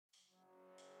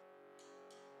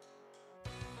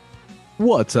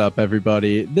What's up,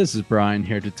 everybody? This is Brian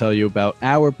here to tell you about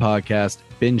our podcast,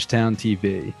 Bingetown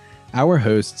TV. Our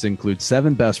hosts include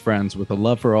 7 best friends with a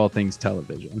love for all things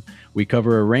television. We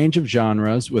cover a range of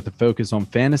genres with a focus on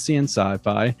fantasy and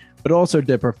sci-fi, but also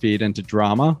dip our feet into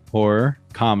drama, horror,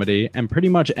 comedy, and pretty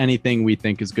much anything we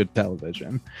think is good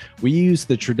television. We use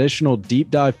the traditional deep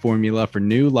dive formula for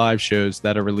new live shows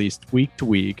that are released week to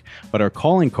week, but our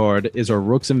calling card is our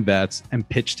Rooks and Vets and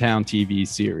Pitchtown TV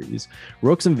series.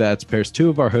 Rooks and Vets pairs 2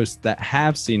 of our hosts that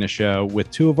have seen a show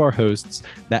with 2 of our hosts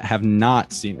that have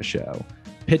not seen a show.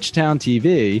 Pitchtown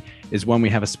TV is when we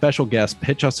have a special guest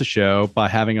pitch us a show by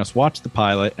having us watch the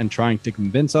pilot and trying to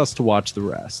convince us to watch the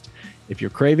rest. If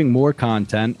you're craving more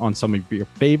content on some of your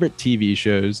favorite TV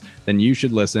shows, then you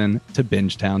should listen to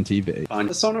Bingetown TV. Find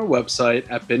us on our website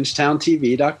at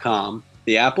bingetowntv.com,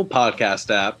 the Apple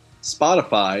Podcast app,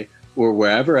 Spotify, or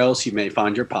wherever else you may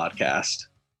find your podcast.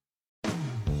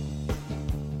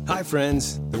 Hi,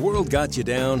 friends. The world got you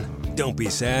down. Don't be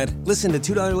sad. Listen to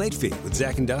 $2 Late Fee with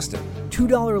Zach and Dustin.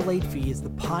 $2 Late Fee is the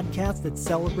podcast that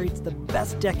celebrates the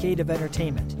best decade of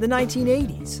entertainment, the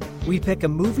 1980s. We pick a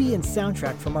movie and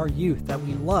soundtrack from our youth that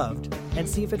we loved and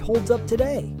see if it holds up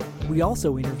today. We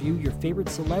also interview your favorite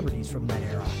celebrities from that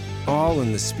era. All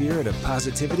in the spirit of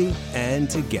positivity and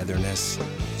togetherness.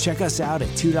 Check us out at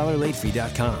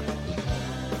 $2latefee.com.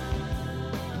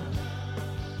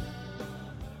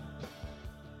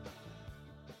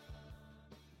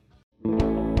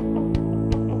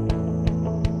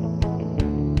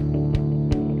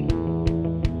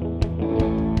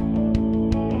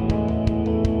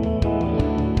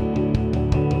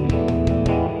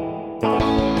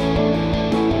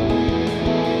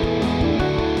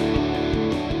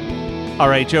 All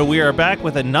right, Joe, we are back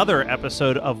with another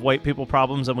episode of White People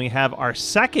Problems, and we have our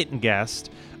second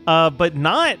guest, but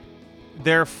not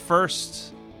their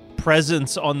first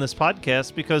presence on this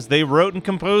podcast because they wrote and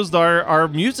composed our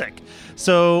music.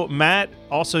 So Matt,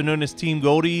 also known as Team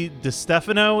Goldie,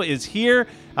 DiStefano, is here.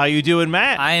 How you doing,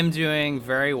 Matt? I am doing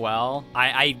very well.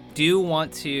 I do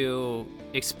want to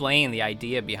explain the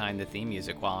idea behind the theme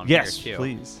music while I'm here, too. Yes,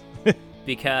 please.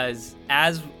 Because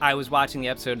as I was watching the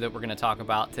episode that we're going to talk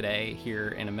about today here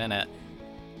in a minute,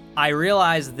 I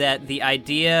realized that the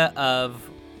idea of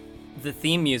the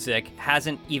theme music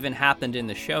hasn't even happened in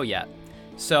the show yet.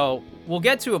 So we'll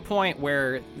get to a point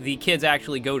where the kids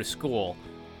actually go to school,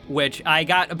 which I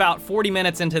got about 40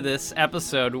 minutes into this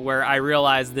episode where I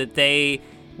realized that they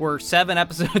were 7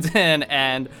 episodes in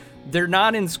and they're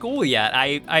not in school yet.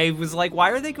 I was like, why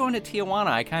are they going to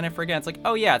Tijuana? I kind of forget. It's like,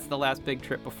 oh yeah, it's the last big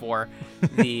trip before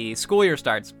the school year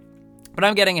starts. But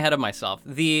I'm getting ahead of myself.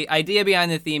 The idea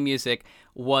behind the theme music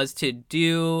was to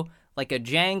do like a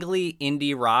jangly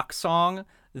indie rock song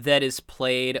that is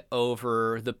played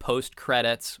over the post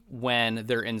credits when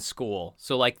they're in school.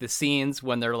 So like the scenes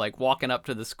when they're like walking up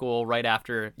to the school right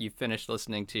after you finish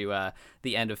listening to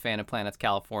the end of Phantom Planets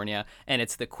California, and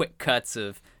it's the quick cuts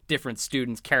of different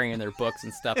students carrying their books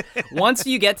and stuff. Once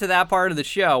you get to that part of the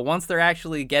show, once they're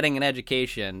actually getting an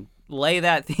education, lay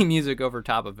that theme music over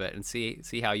top of it and see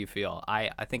how you feel. I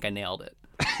think I nailed it.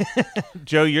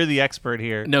 Joe, you're the expert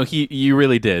here. No, you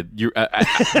really did.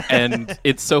 And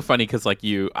it's so funny because like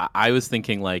I was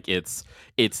thinking like it's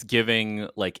giving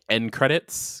like end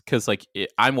credits because like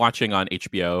I'm watching on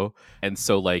HBO, and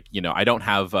so like I don't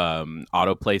have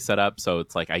autoplay set up, so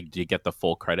it's like I get the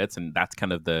full credits, and that's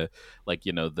kind of the like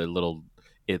the little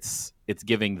it's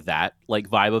giving that like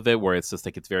vibe of it where it's just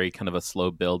like it's very kind of a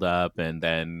slow build up and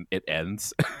then it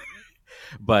ends.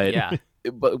 But yeah.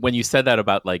 But when you said that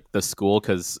about like the school,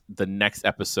 because the next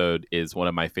episode is one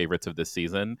of my favorites of this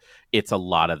season, it's a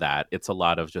lot of that. It's a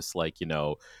lot of just like,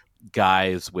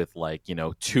 guys with like,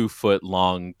 2 foot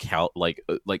long, like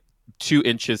 2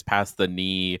 inches past the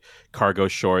knee, cargo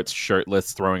shorts,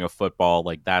 shirtless, throwing a football.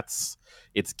 Like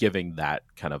it's giving that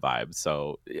kind of vibe.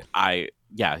 So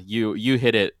you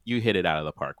hit it out of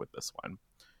the park with this one.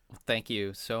 Thank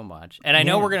you so much. And I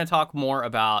know we're going to talk more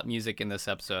about music in this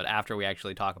episode after we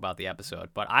actually talk about the episode,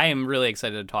 but I am really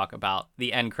excited to talk about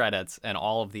the end credits and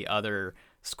all of the other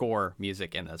score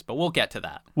music in this, but we'll get to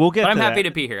that. But I'm happy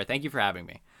to be here. Thank you for having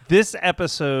me. This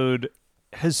episode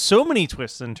has so many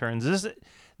twists and turns.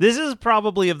 This is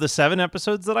probably, of the 7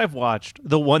 episodes that I've watched,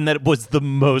 the one that was the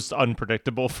most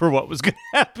unpredictable for what was going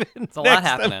to happen. It's a lot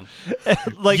happening.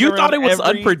 Like, you thought it was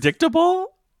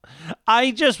unpredictable?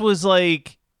 I just was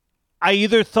like, I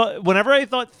either thought, whenever I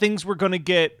thought things were going to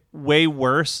get way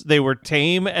worse, they were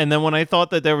tame. And then when I thought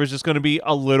that there was just going to be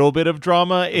a little bit of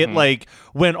drama, it like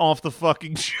went off the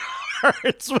fucking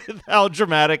charts with how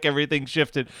dramatic everything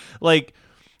shifted. Like,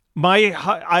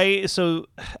 I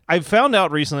found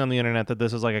out recently on the internet that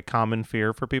this is like a common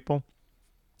fear for people.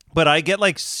 But I get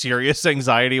like serious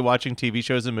anxiety watching TV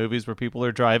shows and movies where people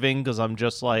are driving because I'm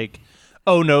just like,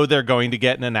 oh no, they're going to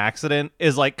get in an accident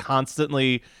is like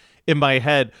constantly in my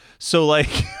head. So like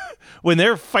when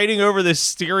they're fighting over this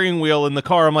steering wheel in the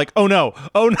car, I'm like, oh no.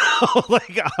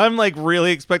 Like I'm like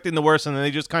really expecting the worst, and then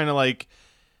they just kind of like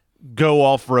go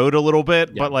off road a little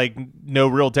bit, but like no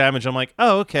real damage. I'm like,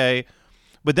 oh, okay.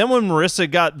 But then when Marissa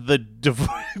got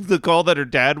the call that her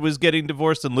dad was getting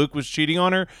divorced and Luke was cheating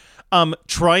on her,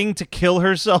 trying to kill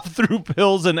herself through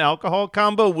pills and alcohol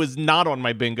combo was not on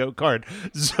my bingo card.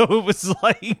 So it was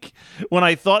like when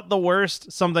I thought the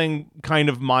worst, something kind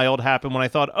of mild happened. When I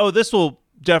thought, oh, this will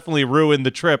definitely ruin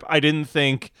the trip, I didn't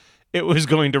think it was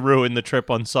going to ruin the trip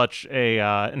on such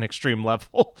an extreme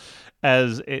level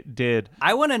as it did.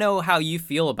 I want to know how you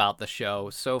feel about the show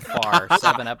so far,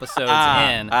 7 episodes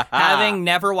in, having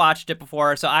never watched it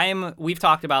before. So we've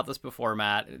talked about this before,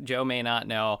 Matt. Joe may not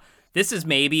know. This is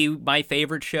maybe my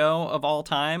favorite show of all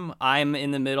time. I'm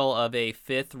in the middle of a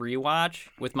 5th rewatch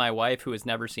with my wife, who has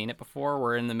never seen it before.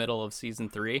 We're in the middle of season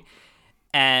 3,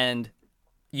 and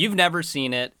you've never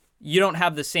seen it. You don't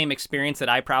have the same experience that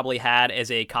I probably had as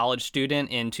a college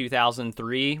student in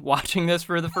 2003 watching this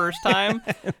for the first time.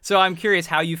 So I'm curious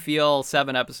how you feel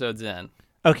 7 episodes in.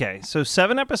 Okay, so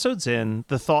 7 episodes in,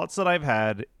 the thoughts that I've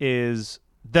had is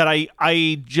that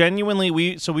I genuinely,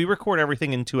 we record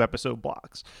everything in 2-episode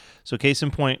blocks. So case in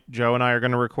point, Joe and I are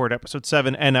going to record episode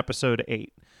 7 and episode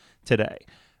 8 today.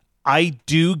 I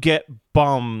do get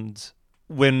bummed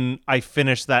when I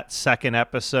finish that 2nd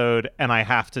episode and I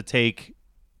have to take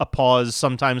a pause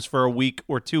sometimes for a week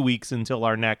or 2 weeks until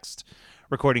our next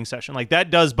recording session. Like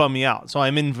that does bum me out. So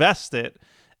I'm invested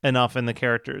enough in the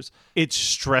characters. It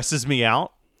stresses me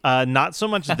out. Not so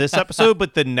much this episode,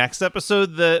 but the next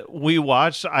episode that we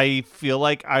watched, I feel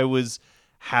like I was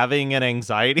having an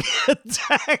anxiety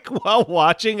attack while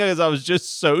watching because I was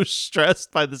just so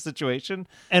stressed by the situation.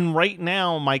 And right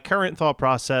now, my current thought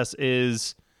process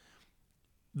is,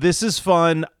 this is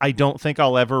fun. I don't think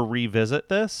I'll ever revisit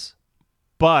this.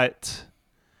 But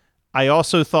I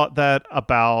also thought that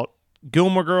about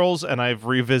Gilmore Girls, and I've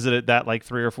revisited that like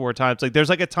 3 or 4 times. Like there's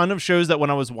like a ton of shows that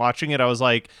when I was watching it, I was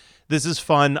like, this is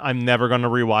fun. I'm never going to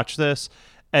rewatch this.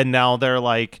 And now they're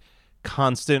like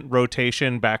constant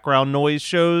rotation background noise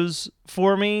shows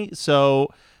for me.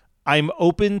 So I'm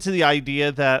open to the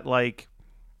idea that like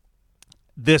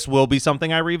this will be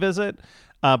something I revisit.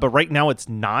 But right now it's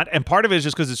not. And part of it is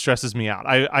just because it stresses me out.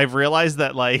 I've realized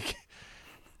that like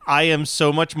I am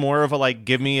so much more of a like,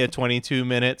 give me a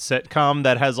 22-minute sitcom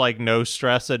that has like no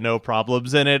stress and no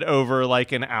problems in it over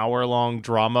like an hour-long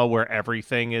drama where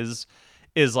everything is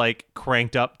like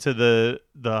cranked up to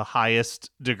the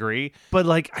highest degree. But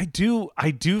like I do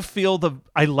feel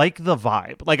I like the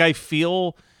vibe. Like I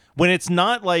feel when it's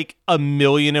not like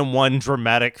 1,000,001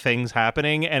 dramatic things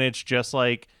happening and it's just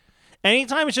like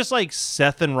anytime it's just like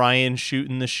Seth and Ryan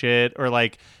shooting the shit or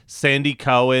like Sandy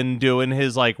Cohen doing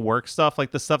his like work stuff,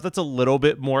 like the stuff that's a little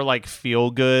bit more like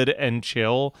feel good and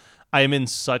chill, I am in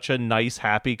such a nice,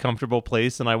 happy, comfortable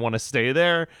place and I want to stay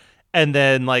there. And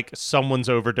then like someone's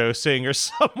overdosing or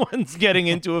someone's getting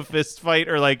into a fist fight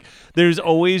or like there's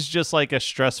always just like a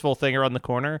stressful thing around the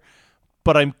corner.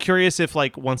 But I'm curious if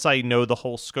like once I know the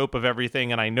whole scope of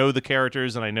everything and I know the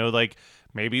characters and I know like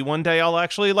maybe one day I'll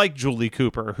actually like Julie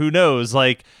Cooper. Who knows?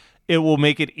 Like it will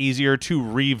make it easier to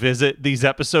revisit these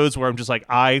episodes where I'm just like,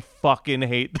 I fucking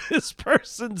hate this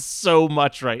person so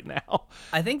much right now.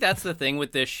 I think that's the thing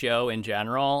with this show in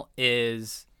general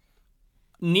is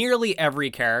nearly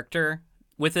every character,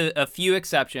 with a few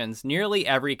exceptions, nearly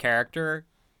every character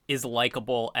is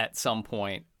likable at some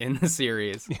point in the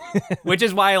series, which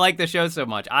is why I like the show so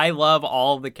much. I love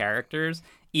all the characters,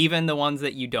 even the ones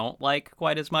that you don't like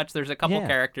quite as much. There's a couple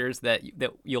characters that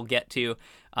you'll get to,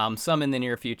 some in the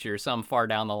near future, some far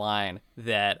down the line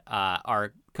that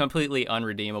are completely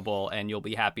unredeemable, and you'll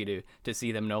be happy to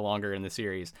see them no longer in the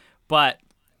series. But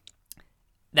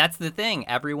that's the thing.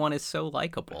 Everyone is so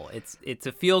likable. It's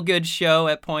a feel-good show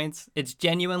at points. It's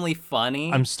genuinely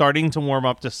funny. I'm starting to warm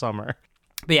up to summer.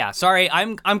 But yeah, sorry.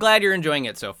 I'm glad you're enjoying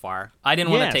it so far. I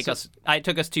didn't want to take us. I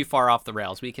took us too far off the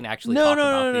rails. We can actually talk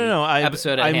about the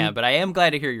episode at hand. But I am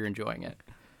glad to hear you're enjoying it.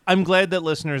 I'm glad that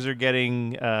listeners are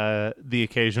getting the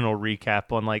occasional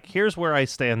recap on like, here's where I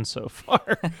stand so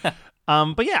far.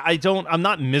 But yeah, I'm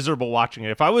not miserable watching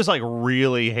it. If I was like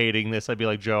really hating this, I'd be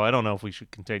like, Joe, I don't know if we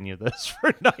should continue this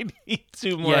for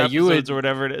 92 more episodes or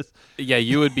whatever it is. Yeah,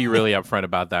 you would be really upfront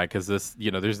about that because this,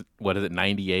 there's,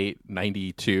 98,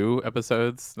 92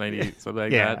 episodes, 90, something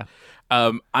like that.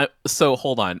 So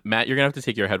hold on, Matt. You're gonna have to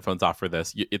take your headphones off for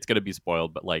this. It's gonna be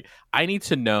spoiled, but like, I need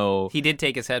to know. He did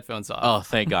take his headphones off. Oh,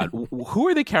 thank God. Who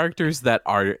are the characters that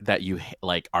you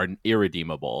like are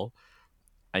irredeemable?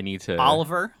 I need to.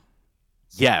 Oliver,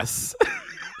 Yes.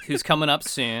 who's coming up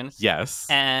soon. Yes.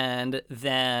 And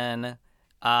then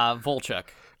Volchuk.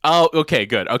 Oh, okay,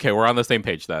 good. Okay, we're on the same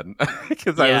page then.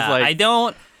 Because I was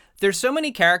like, There's so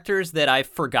many characters that I've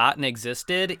forgotten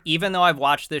existed, even though I've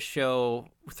watched this show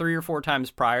 3 or 4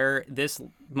 times prior. This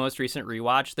most recent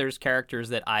rewatch, there's characters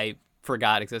that I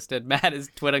forgot existed. Matt is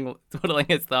twiddling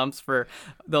his thumbs for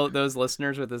those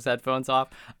listeners with his headphones off.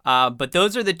 But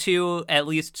those are the 2, at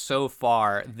least so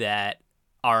far, that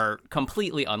are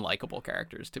completely unlikable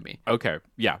characters to me. Okay.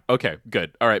 Yeah. Okay.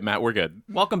 Good. All right, Matt, we're good.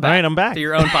 Welcome back. All right, I'm back to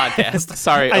your own podcast.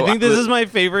 Sorry. I think this is my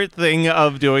favorite thing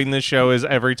of doing this show is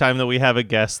every time that we have a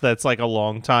guest that's like a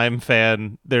longtime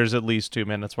fan, there's at least 2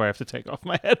 minutes where I have to take off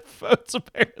my headphones,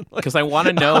 apparently. Because I want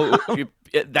to know.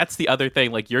 That's the other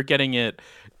thing. Like, you're getting it.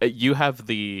 You have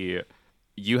the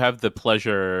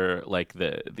pleasure, like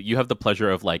you have the pleasure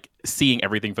of like seeing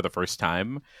everything for the first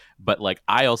time, but like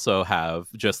I also have,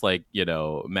 just like, you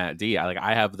know, Matt D,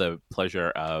 I have the pleasure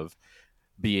of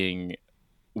being,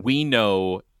 we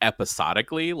know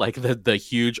episodically like the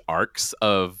huge arcs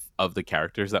of the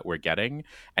characters that we're getting,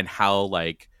 and how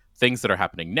like things that are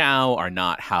happening now are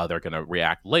not how they're going to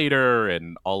react later,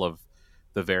 and all of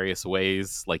the various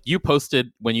ways. Like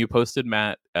when you posted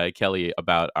Matt Kelly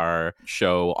about our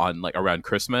show on like around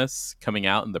Christmas coming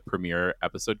out and the premiere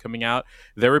episode coming out,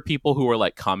 there were people who were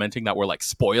like commenting that were like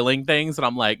spoiling things, and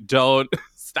I'm like, don't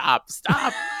stop.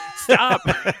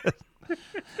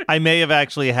 I may have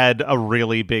actually had a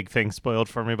really big thing spoiled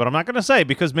for me, but I'm not going to say,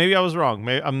 because maybe I was wrong.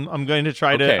 I'm going to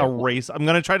try to erase. I'm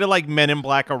going to try to like Men in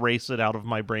Black erase it out of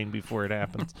my brain before it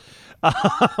happens.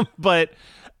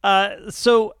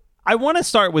 So I want to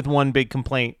start with one big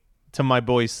complaint to my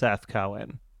boy Seth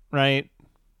Cohen, right?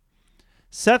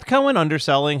 Seth Cohen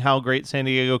underselling how great San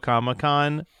Diego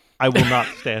Comic-Con, I will not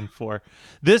stand for.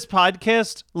 This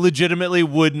podcast legitimately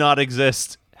would not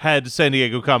exist had San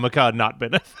Diego Comic-Con not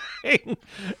been a thing,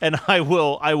 and I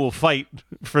will fight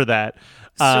for that.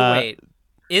 So wait,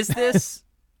 is this?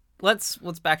 Let's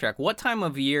backtrack. What time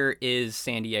of year is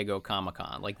San Diego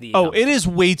Comic-Con? Like it is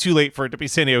way too late for it to be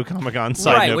San Diego Comic-Con.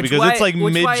 Side note, because it's like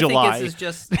mid-July. This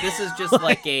is just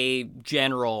like a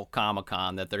general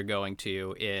Comic-Con that they're going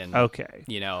to in. Okay,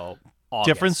 August.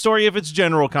 Different story if it's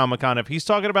general Comic-Con. If he's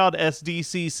talking about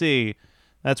SDCC,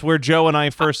 that's where Joe and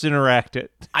I first interacted.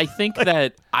 I think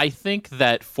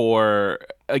that for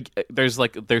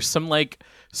there's some like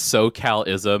SoCal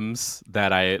isms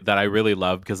that I really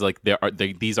love, because like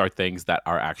these are things that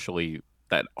are actually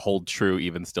that hold true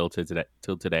even still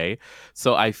till today.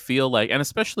 So I feel like, and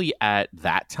especially at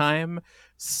that time,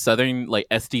 Southern like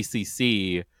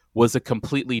SDCC was a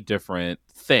completely different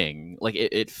thing. Like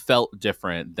it felt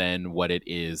different than what it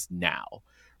is now,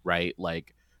 right?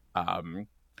 Like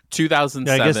 2007.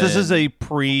 Yeah, I guess this is a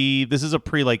pre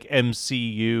like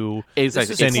MCU.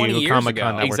 Exactly. San Diego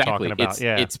Comic-Con that we're talking about.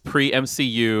 It's pre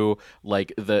MCU,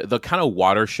 like the kind of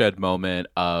watershed moment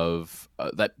of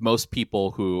that most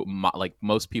people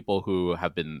who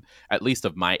have been, at least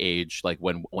of my age, like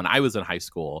when I was in high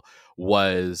school,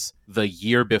 was the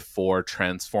year before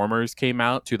Transformers came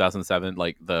out, 2007,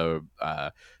 like the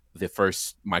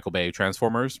first Michael Bay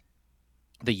Transformers.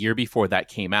 The year before that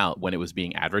came out, when it was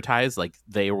being advertised, like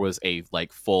there was a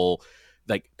like full,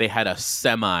 like they had a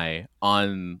semi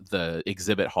on the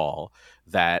exhibit hall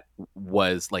that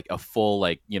was like a full,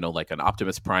 like, like an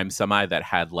Optimus Prime semi that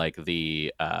had like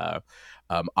the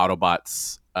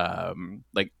Autobots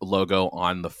like logo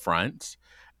on the front,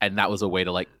 and that was a way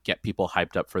to like get people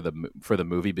hyped up for the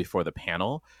movie before the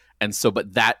panel. And so,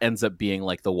 but that ends up being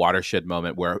like the watershed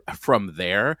moment where from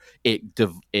there it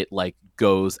like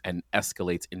goes and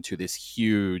escalates into this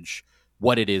huge,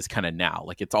 what it is kind of now.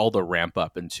 Like it's all the ramp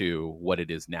up into what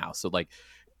it is now. So like,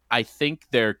 I think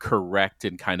they're correct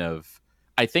in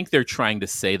I think they're trying to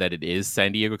say that it is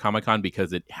San Diego Comic-Con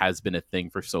because it has been a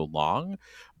thing for so long,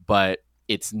 but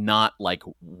it's not like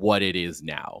what it is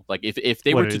now. Like if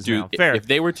they were to do it,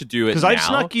 because I've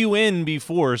snuck you in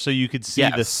before so you could see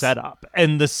the setup,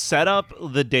 and the setup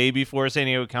the day before San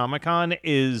Diego Comic-Con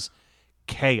is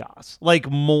chaos. Like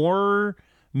more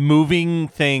moving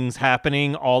things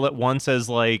happening all at once as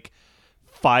like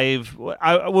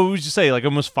what would you say, like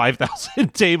almost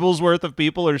 5,000 tables worth of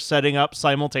people are setting up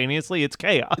simultaneously. It's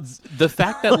chaos. The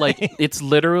fact that like it's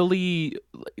literally,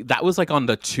 that was like on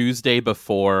the Tuesday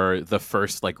before the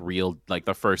first like real, like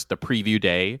the preview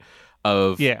day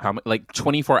of like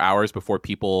 24 hours before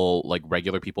people, like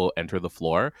regular people, enter the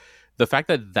floor. the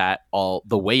fact that all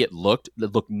the way it looked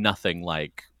nothing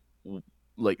like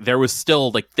there was still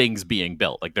like things being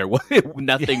built. Like there was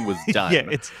nothing was done. Yeah,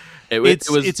 it's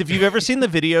if you've ever seen the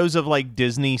videos of like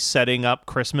Disney setting up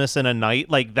Christmas in a night,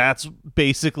 like that's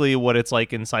basically what it's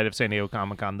like inside of San Diego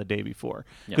Comic-Con the day before,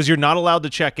 because you're not allowed to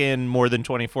check in more than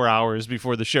 24 hours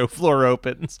before the show floor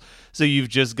opens. So you've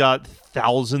just got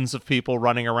thousands of people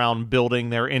running around building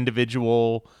their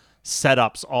individual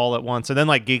setups all at once. And then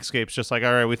like Geekscape's just like,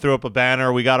 all right, we threw up a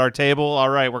banner, we got our table, all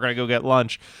right, we're gonna go get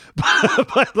lunch.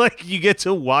 But like you get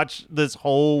to watch this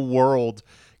whole world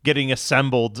getting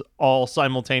assembled all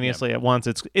simultaneously at once.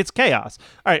 It's chaos.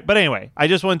 All right, but anyway, I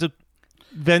just wanted to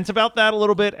vent about that a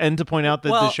little bit and to point out that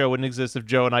the show wouldn't exist if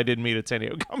Joe and I didn't meet at San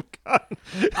Diego Comic-Con.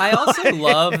 I also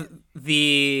love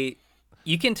you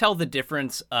can tell the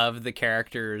difference of the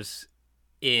characters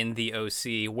in the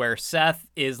OC, where Seth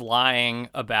is lying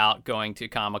about going to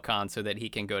Comic-Con so that he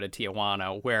can go to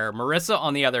Tijuana, where Marissa,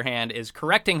 on the other hand, is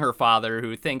correcting her father,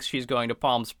 who thinks she's going to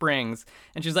Palm Springs,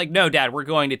 and she's like, no, Dad, we're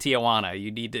going to Tijuana. You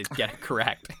need to get it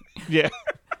correct. Yeah.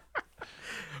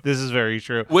 This is very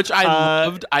true. Which I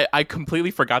loved. I completely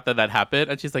forgot that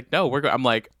happened. And she's like, no, we're going. I'm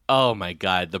like, oh my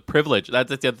God, the privilege. That's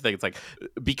the other thing. It's like,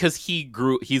 because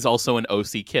he's also an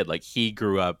OC kid. Like he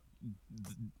grew up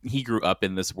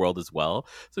in this world as well.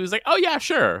 So he's like, oh yeah,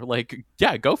 sure. Like,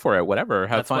 yeah, go for it. Whatever.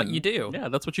 Have fun. That's what you do. Yeah,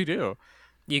 that's what you do.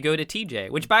 You go to TJ,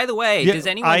 which, by the way, does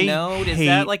anyone know? Is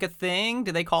that like a thing?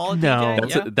 Do they call it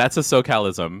TJ? That's a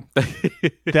SoCalism.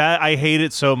 That I hate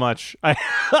it so much.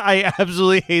 I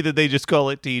absolutely hate that they just call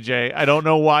it TJ. I don't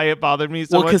know why it bothered me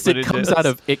so much. Well, because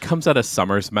it comes out of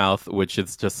Summer's mouth, which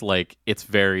is just like, it's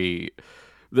very...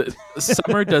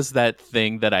 Summer does that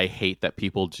thing that I hate that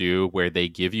people do, where they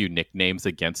give you nicknames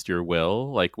against your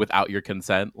will, like without your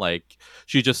consent. Like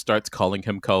she just starts calling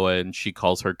him Cohen. She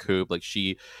calls her Coop. Like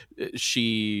she,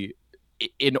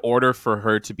 in order for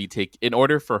her to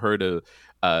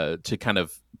kind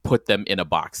of put them in a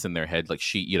box in their head, like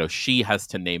she has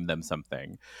to name them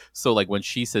something. So like when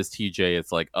she says TJ,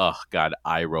 it's like, oh God,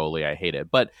 eye rolly. I hate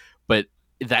it. But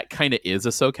that kind of is a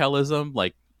SoCalism.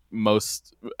 Like,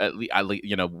 most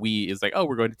we is like, oh,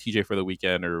 we're going to TJ for the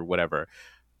weekend or whatever.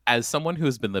 As someone who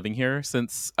has been living here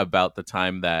since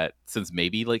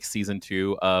maybe like season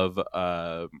 2 of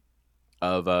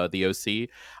the OC,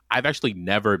 I've actually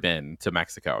never been to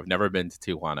Mexico. I've never been to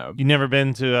Tijuana. You've never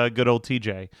been to good old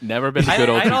TJ? Never been to good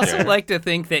old TJ. I'd also like to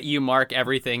think that you mark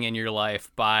everything in your life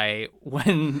by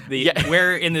when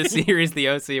where in the series the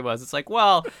OC was. It's like,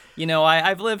 well,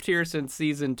 I've lived here since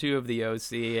season 2 of the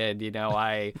OC, and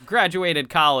I graduated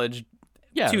college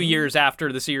 2 years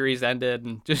after the series ended,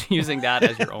 and just using that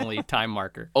as your only time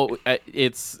marker. Oh,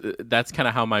 that's kind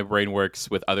of how my brain works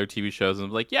with other TV shows. And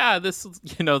I'm like, yeah, this,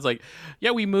 it's like,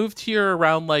 yeah, we moved here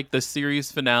around like the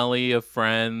series finale of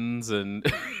Friends, and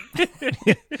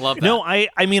love that. No, I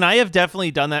mean, I have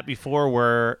definitely done that before,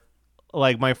 where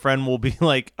like my friend will be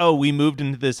like, oh, we moved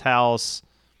into this house,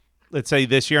 let's say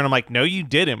this year, and I'm like, no, you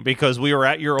didn't, because we were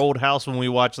at your old house when we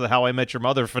watched the How I Met Your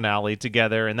Mother finale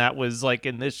together, and that was like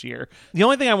in this year. The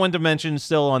only thing I wanted to mention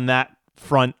still on that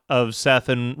front of Seth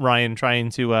and Ryan trying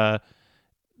to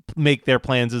make their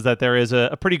plans is that there is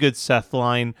a pretty good Seth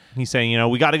line. He's saying,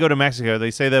 we got to go to Mexico.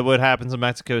 They say that what happens in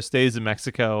Mexico stays in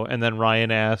Mexico, and then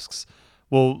Ryan asks,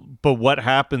 well, but what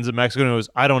happens in Mexico? And he goes,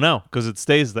 I don't know, because it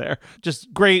stays there.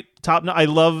 Just great, I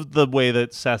love the way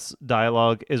that Seth's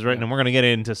dialogue is written, and we're going to get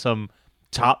into some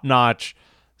top-notch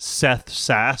Seth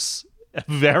sass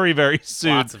very, very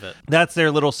soon. Lots of it. That's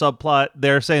their little subplot.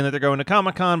 They're saying that they're going to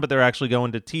Comic-Con, but they're actually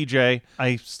going to TJ.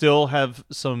 I still have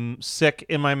some sick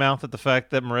in my mouth at the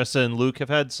fact that Marissa and Luke have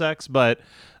had sex, but...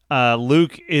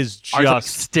 Luke is just like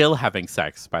still having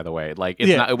sex, by the way. Like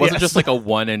it wasn't just like a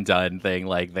one and done thing.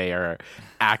 Like they are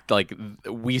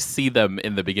we see them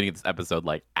in the beginning of this episode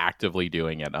like actively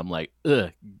doing it. I'm like,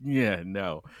 ugh, yeah,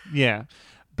 no. Yeah.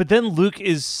 But then Luke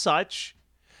is such,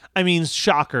 I mean,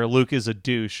 shocker, Luke is a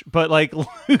douche, but like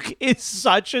Luke is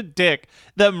such a dick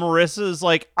that Marissa's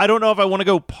like, I don't know if I want to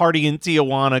go party in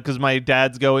Tijuana because my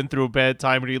dad's going through a bad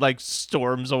time, and he like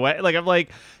storms away. Like I'm like,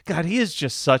 God, he is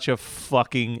just such a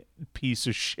fucking piece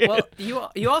of shit.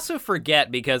 Well, you also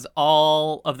forget, because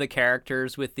all of the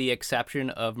characters, with the exception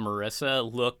of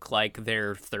Marissa, look like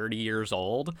they're 30 years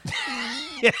old.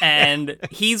 And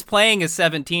he's playing a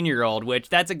 17-year-old, which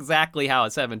that's exactly how a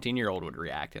 17-year-old would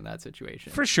react in that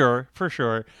situation. For sure.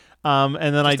 And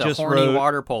then I just a horny wrote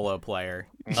water polo player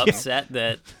upset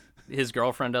that his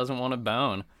girlfriend doesn't want to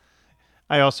bone.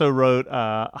 I also wrote,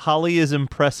 Holly is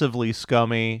impressively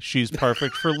scummy. She's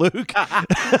perfect for Luke.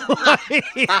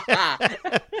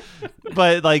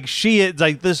 But like she is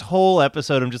like this whole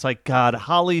episode, I'm just like, God,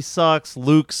 Holly sucks.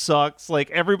 Luke sucks. Like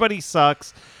everybody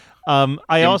sucks.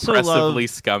 I also love impressively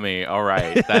scummy. All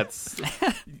right, that's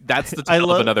the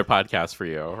title of another podcast for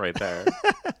you, right there.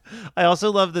 I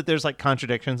also love that there's like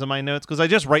contradictions in my notes because I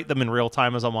just write them in real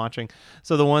time as I'm watching.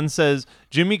 So the one says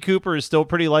Jimmy Cooper is still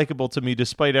pretty likable to me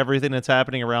despite everything that's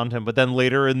happening around him. But then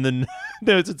later in the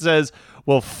notes it says,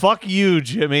 "Well, fuck you,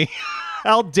 Jimmy."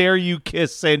 How dare you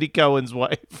kiss Sandy Cohen's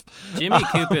wife? Jimmy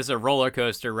Coop is a roller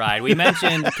coaster ride. We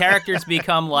mentioned characters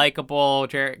become likable,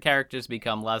 characters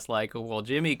become less likable.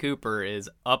 Jimmy Cooper is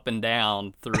up and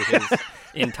down through his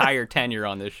entire tenure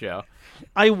on this show.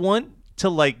 I want to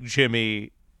like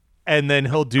Jimmy, and then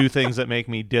he'll do things that make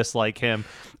me dislike him.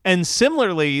 And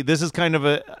similarly, this has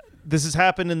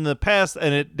happened in the past,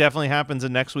 and it definitely happens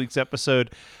in next week's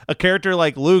episode. A character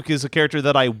like Luke is a character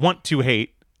that I want to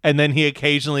hate. And then he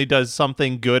occasionally does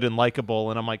something good and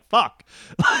likable, and I'm like, fuck.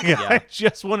 I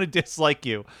just want to dislike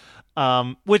you.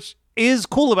 Which is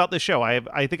cool about the show.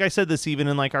 I think I said this even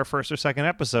in like our first or second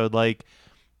episode. Like,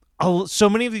 so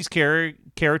many of these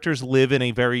characters live in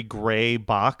a very gray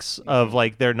box of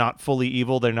like, they're not fully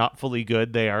evil, they're not fully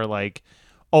good. They are like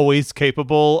always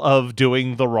capable of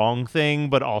doing the wrong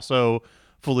thing, but also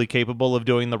fully capable of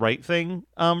doing the right thing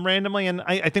randomly. And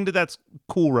I think that that's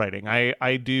cool writing.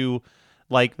 I do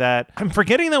like that. I'm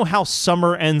forgetting though how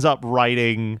Summer ends up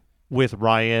writing with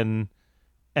Ryan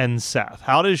and Seth.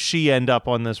 How does she end up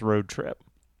on this road trip?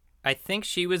 I think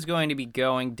she was going to be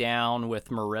going down with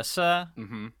Marissa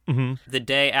the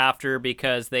day after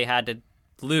because they had to,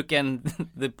 Luke and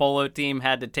the polo team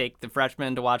had to take the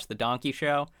freshmen to watch the donkey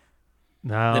show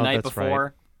the night before.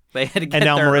 Right. They had to get and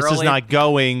now there Marissa's early. Not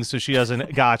going, so she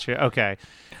doesn't. Gotcha. Okay.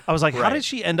 I was like, how did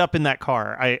she end up in that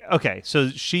car? So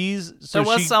there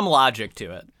was some logic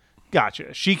to it.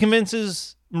 Gotcha. She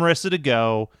convinces Marissa to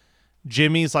go.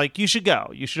 Jimmy's like, you should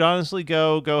go. You should honestly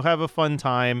go. Go have a fun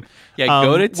time. Yeah,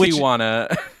 go to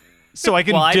Tijuana. So I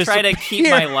can. Well, I try to keep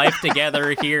my life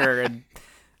together here, and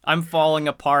I'm falling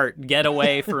apart. Get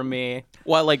away from me.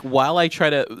 Well, like while I try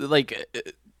to like.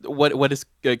 What is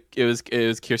it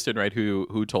was Kirsten, right,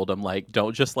 who told him like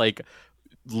don't just like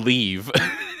leave.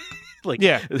 Like,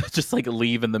 yeah, just like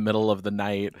leave in the middle of the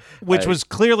night, which was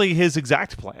clearly his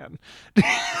exact plan.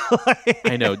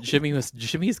 I know Jimmy's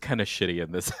kind of shitty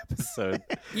in this episode.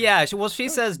 Yeah, well, she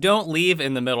says don't leave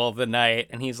in the middle of the night,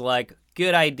 and he's like,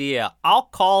 good idea. I'll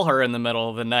call her in the middle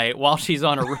of the night while she's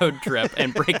on a road trip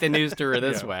and break the news to her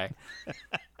this way.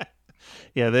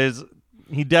 Yeah,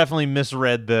 he definitely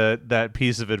misread that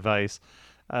piece of advice.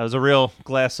 It was a real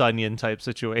glass onion type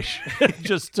situation.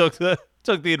 Just took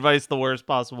the advice the worst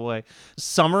possible way.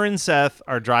 Summer and Seth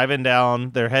are driving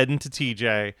down. They're heading to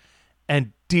TJ.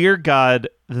 And dear God,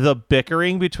 the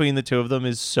bickering between the two of them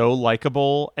is so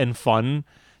likable and fun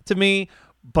to me.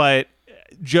 But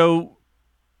Joe,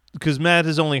 because Matt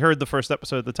has only heard the first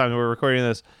episode at the time that we're recording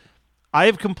this, I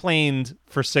have complained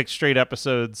for 6 straight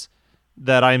episodes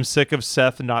that I'm sick of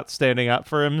Seth not standing up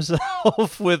for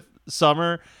himself with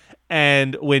Summer.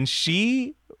 And when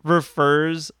she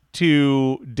refers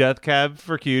to Death Cab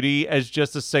for Cutie as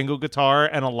just a single guitar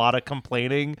and a lot of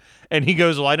complaining, and he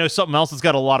goes, well, I know something else that's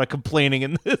got a lot of complaining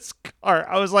in this car.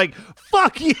 I was like,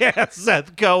 fuck yeah,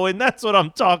 Seth Cohen. That's what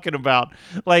I'm talking about.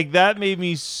 Like, that made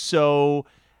me so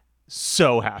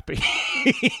happy.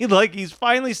 Like, he's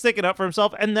finally sticking up for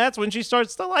himself, and that's when she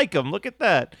starts to like him. Look at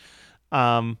that.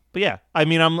 But yeah, I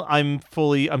mean, I'm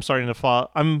starting to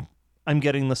fall. I'm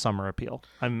getting the Summer appeal.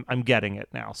 I'm getting it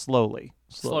now, slowly.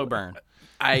 Slow burn.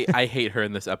 I hate her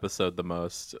in this episode the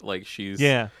most. Like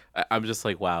I'm just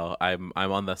like, wow. I'm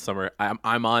on the Summer.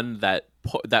 I'm on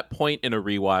that point in a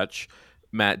rewatch.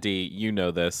 Matt D, you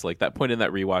know this. Like that point in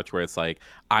that rewatch where it's like,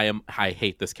 I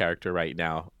hate this character right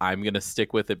now. I'm gonna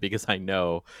stick with it because I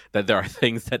know that there are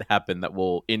things that happen that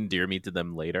will endear me to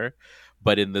them later.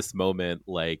 But in this moment,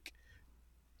 like,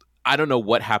 I don't know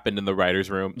what happened in the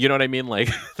writer's room. You know what I mean? Like,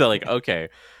 they're like, okay,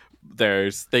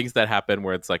 there's things that happen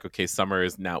where it's like, okay, Summer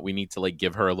is now, we need to like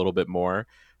give her a little bit more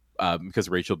because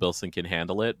Rachel Bilson can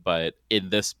handle it. But in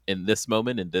this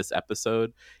moment, in this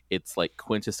episode, it's like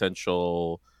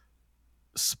quintessential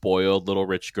spoiled little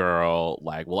rich girl.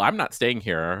 Like, well, I'm not staying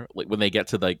here. Like when they get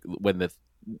to like,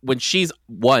 when she's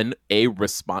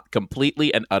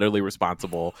completely and utterly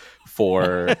responsible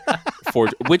for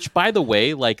which, by the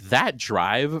way, like that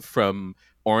drive from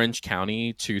Orange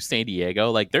County to San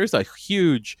Diego, like there's a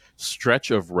huge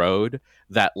stretch of road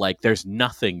that like there's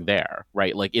nothing there,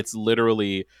 right? Like it's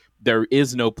literally there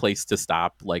is no place to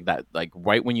stop like that. Like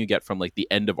right when you get from like the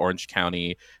end of Orange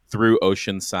County through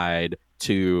Oceanside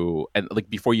to, and like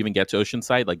before you even get to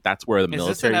Oceanside, like that's where the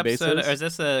military base is. Or is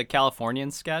this a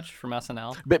Californian sketch from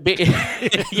SNL? But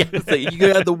yeah, so you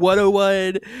go down the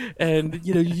 101 and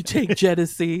you take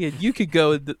Genesee and you could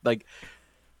go like.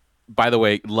 By the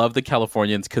way, love the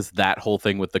Californians because that whole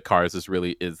thing with the cars is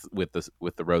with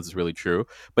the roads is really true.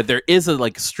 But there is a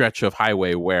like stretch of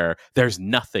highway where there's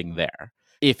nothing there.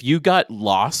 If you got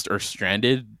lost or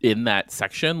stranded in that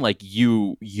section, like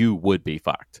you would be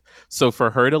fucked. So for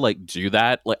her to like do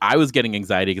that, like I was getting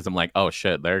anxiety because I'm like, oh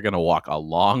shit, they're gonna walk a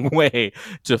long way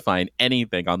to find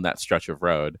anything on that stretch of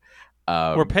road.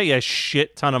 Or pay a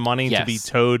shit ton of money to be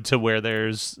towed to where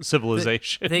there's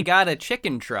civilization. They got a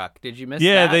chicken truck. Did you miss that?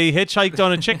 Yeah, they hitchhiked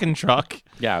on a chicken truck.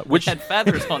 Yeah, which had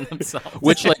feathers on themselves.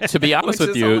 Which, like, to be honest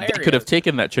with you, hilarious. They could have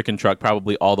taken that chicken truck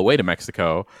probably all the way to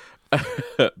Mexico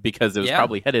because it was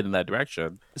probably headed in that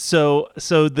direction. So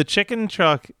the chicken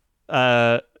truck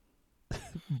brought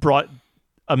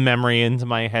a memory into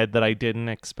my head that I didn't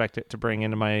expect it to bring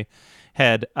into my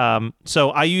head. So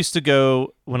I used to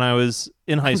go when I was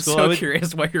in high school. I'm so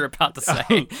curious what you're about to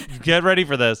say. Get ready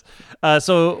for this.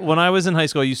 So when I was in high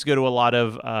school, I used to go to a lot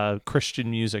of Christian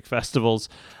music festivals.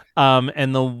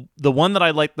 And the one that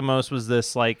I liked the most was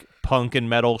this like punk and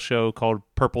metal show called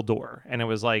Purple Door. And it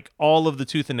was like all of the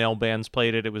Tooth and Nail bands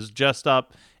played it. It was just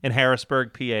up in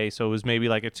Harrisburg, PA. So it was maybe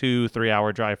like a 2-3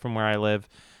 hour drive from where I live,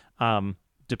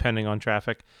 depending on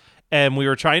traffic. And we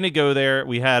were trying to go there.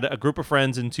 We had a group of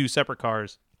friends in 2 separate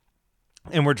cars.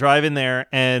 And we're driving there.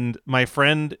 And my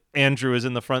friend Andrew is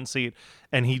in the front seat.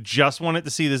 And he just wanted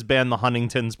to see this band, the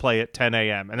Huntingtons, play at 10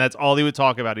 a.m. And that's all he would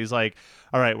talk about. He's like,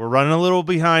 all right, we're running a little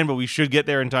behind, but we should get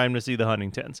there in time to see the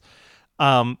Huntingtons.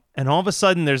 And all of a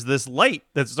sudden, there's this light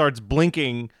that starts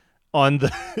blinking on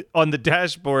the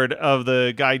dashboard of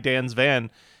the guy Dan's van.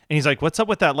 And he's like, what's up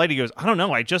with that light? He goes, I don't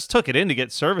know. I just took it in to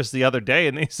get service the other day.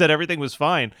 And they said everything was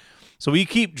fine. So we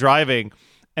keep driving,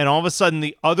 and all of a sudden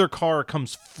the other car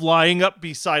comes flying up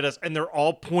beside us, and they're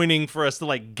all pointing for us to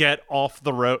like get off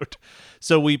the road.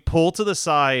 So we pull to the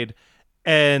side,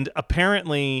 and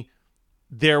apparently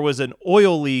there was an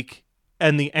oil leak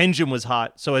and the engine was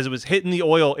hot. So as it was hitting the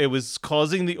oil, it was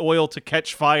causing the oil to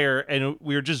catch fire, and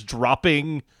we were just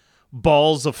dropping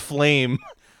balls of flame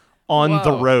on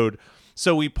the road.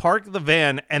 So we park the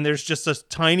van, and there's just a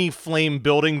tiny flame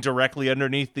building directly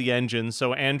underneath the engine.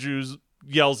 So Andrews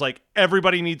yells like,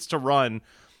 everybody needs to run.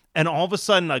 And all of a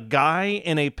sudden, a guy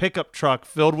in a pickup truck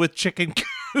filled with chicken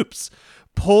coops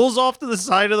pulls off to the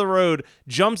side of the road,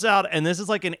 jumps out, and this is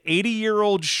like an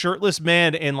 80-year-old shirtless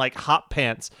man in like hot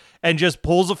pants, and just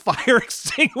pulls a fire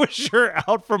extinguisher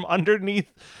out from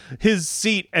underneath his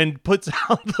seat and puts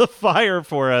out the fire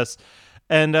for us.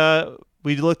 And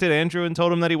we looked at Andrew and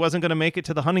told him that he wasn't going to make it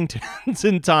to the Huntingtons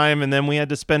in time, and then we had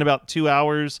to spend about 2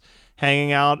 hours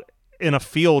hanging out in a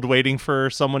field waiting for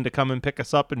someone to come and pick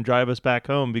us up and drive us back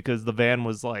home because the van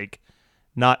was like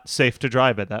not safe to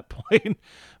drive at that point.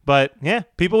 But yeah,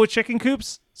 people with chicken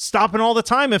coops stopping all the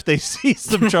time if they see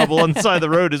some trouble on the side of the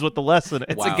road is what the lesson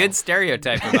is. It's a good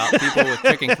stereotype about people with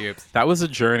chicken coops. That was a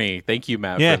journey. Thank you,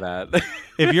 Matt, for that.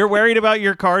 If you're worried about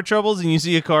your car troubles and you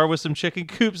see a car with some chicken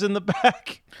coops in the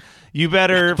back, you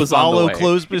better follow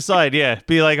close beside. Yeah,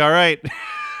 be like, all right,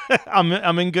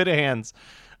 I'm in good hands.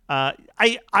 I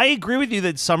agree with you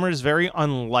that Summer is very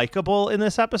unlikable in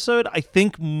this episode. I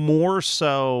think more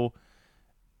so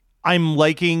I'm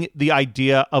liking the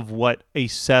idea of what a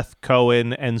Seth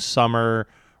Cohen and Summer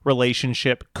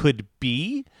relationship could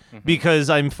be, because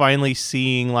I'm finally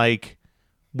seeing like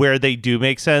where they do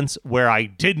make sense, where I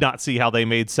did not see how they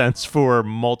made sense for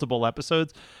multiple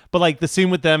episodes. But like the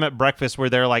scene with them at breakfast where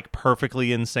they're like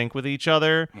perfectly in sync with each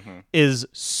other is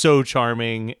so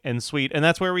charming and sweet. And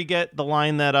that's where we get the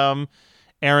line that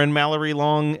Erin Mallory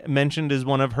Long mentioned as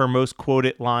one of her most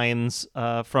quoted lines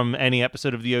from any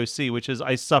episode of the OC, which is,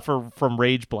 I suffer from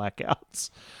rage blackouts.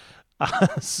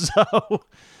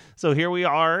 So here we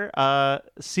are,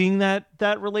 seeing that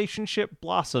relationship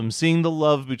blossom, seeing the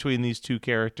love between these two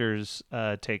characters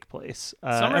take place.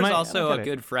 Summer's also a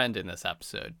good friend in this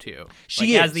episode, too.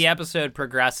 She is. As the episode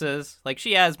progresses, like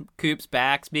she has Coop's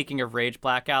back. Speaking of rage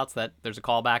blackouts, there's a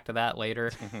callback to that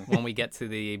later when we get to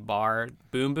the bar.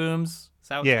 Boom Booms, is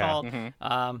that what it's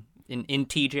called? In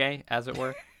TJ, as it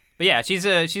were. But yeah, she's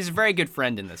a very good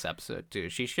friend in this episode, too.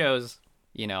 She shows,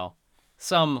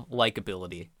 some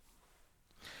likability.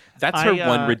 That's her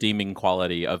one redeeming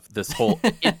quality of this whole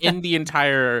in the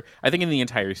entire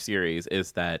series,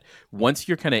 is that once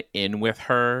you're kind of in with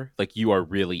her, like you are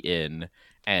really in,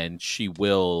 and she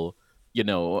will,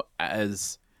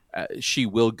 as she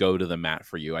will go to the mat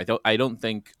for you. I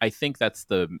think that's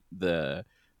the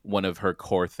one of her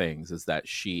core things is that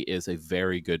she is a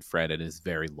very good friend and is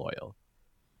very loyal.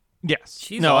 Yes.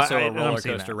 She's also a roller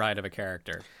coaster ride of a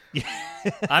character.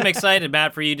 I'm excited,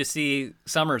 Matt, for you to see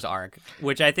Summer's arc,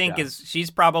 which I think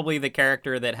she's probably the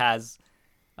character that has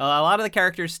a lot of the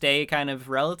characters stay kind of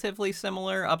relatively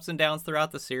similar, ups and downs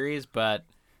throughout the series, but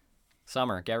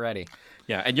Summer, get ready.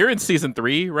 Yeah, and you're in season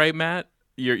 3, right, Matt?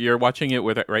 You're watching it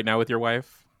right now with your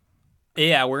wife?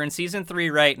 Yeah, we're in season 3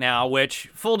 right now,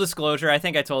 which, full disclosure, I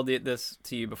think I told this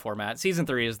to you before, Matt. Season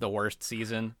 3 is the worst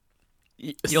season.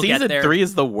 Season 3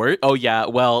 is the worst. Oh yeah,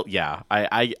 well yeah.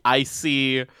 I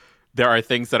see. There are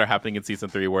things that are happening in season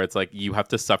 3 where it's like you have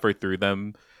to suffer through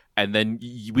them, and then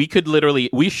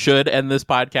we should end this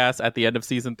podcast at the end of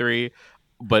season 3.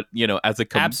 But as a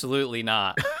absolutely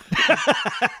not.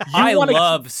 I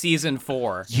love season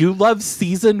 4. You love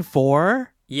season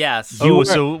 4? Yes.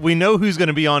 So we know who's going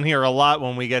to be on here a lot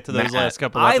when we get to those last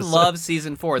couple episodes. I love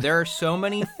season 4. There are so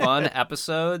many fun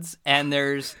episodes, and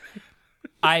there's.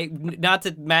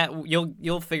 Matt,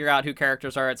 you'll figure out who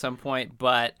characters are at some point,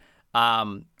 but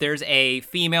there's a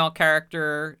female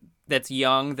character that's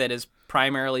young that is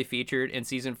primarily featured in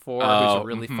season 4, who's a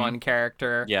really fun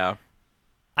character. Yeah.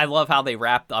 I love how they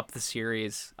wrapped up the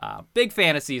series. Big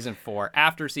fan of season 4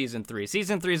 after season 3.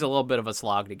 Season 3 is a little bit of a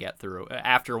slog to get through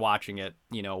after watching it,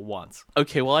 once.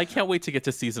 Okay, well, I can't wait to get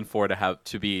to season 4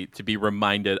 to be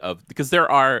reminded of, because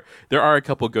there are a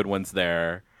couple good ones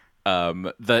there.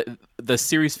 The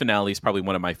series finale is probably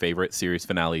one of my favorite series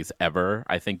finales ever.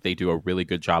 I think they do a really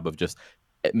good job of just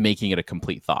making it a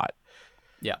complete thought.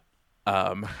 Yeah.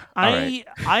 I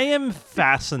am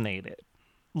fascinated,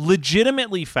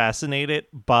 legitimately fascinated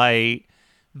by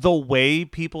the way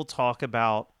people talk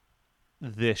about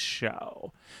this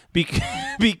show,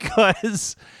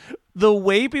 because the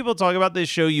way people talk about this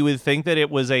show, you would think that it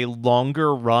was a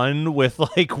longer run with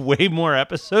like way more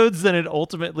episodes than it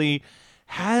ultimately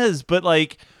has, but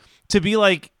like to be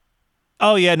like,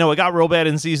 oh yeah, no, it got real bad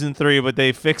in season 3, but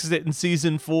they fixed it in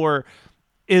season 4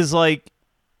 is like,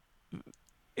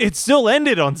 it still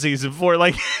ended on season 4.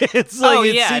 Like it's like, oh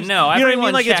yeah, seems, no, you know what I everyone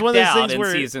mean? Like checked it's one of those out things in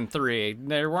where season 3.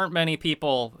 There weren't many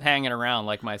people hanging around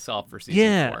like myself for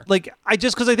season 4. Like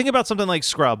because I think about something like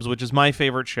Scrubs, which is my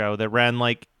favorite show that ran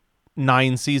like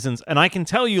 9 seasons, and I can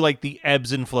tell you like the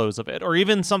ebbs and flows of it, or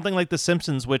even something like The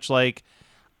Simpsons, which like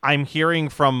I'm hearing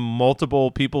from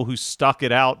multiple people who stuck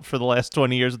it out for the last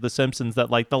 20 years of The Simpsons that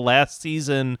like the last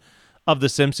season of The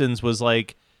Simpsons was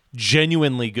like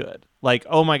genuinely good. Like,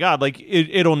 oh my God, like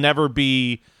it'll never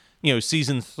be,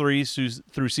 season 3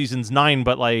 through seasons 9,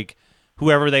 but like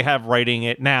whoever they have writing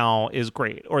it now is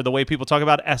great. Or the way people talk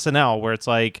about SNL, where it's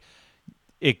like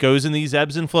it goes in these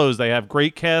ebbs and flows. They have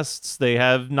great casts, they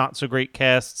have not so great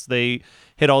casts, they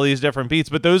hit all these different beats,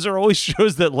 but those are always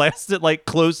shows that lasted like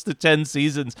close to 10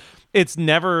 seasons. It's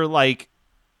never like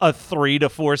a 3 to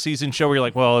 4 season show where you're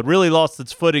like, well, it really lost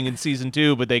its footing in season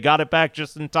 2, but they got it back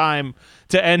just in time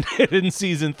to end it in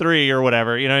season 3 or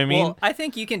whatever. You know what I mean? Well, I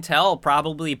think you can tell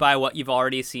probably by what you've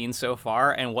already seen so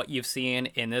far and what you've seen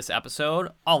in this episode.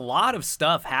 A lot of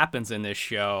stuff happens in this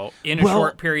show in a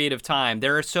short period of time.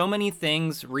 There are so many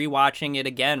things, rewatching it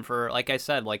again for, like I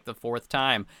said, like the 4th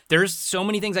time. There's so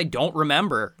many things I don't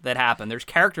remember that happen. There's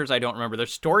characters I don't remember.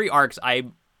 There's story arcs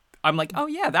I'm like, oh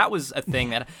yeah, that was a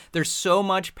thing. That there's so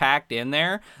much packed in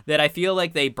there that I feel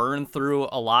like they burn through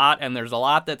a lot, and there's a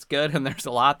lot that's good and there's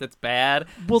a lot that's bad.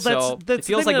 Well, so it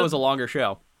feels like it was a longer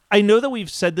show. I know that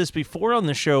we've said this before on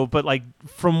the show, but like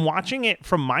from watching it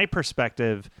from my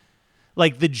perspective,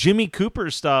 like the Jimmy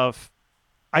Cooper stuff,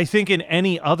 I think in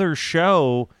any other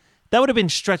show that would have been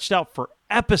stretched out for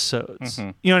episodes.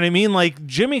 Mm-hmm. You know what I mean? Like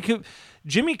Jimmy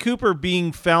Cooper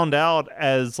being found out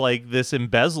as like this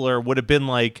embezzler would have been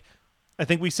like, I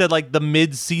think we said like the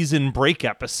mid-season break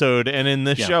episode, and in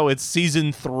this show it's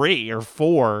season 3 or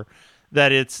 4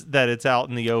 that it's out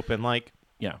in the open. Like,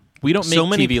 yeah, we don't make so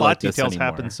many TV plot like this details anymore.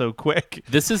 happen so quick.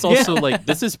 This is also like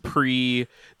this is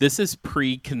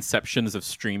preconceptions of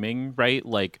streaming, right?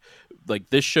 Like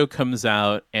this show comes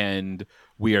out and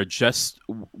we're just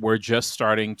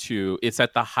starting to, it's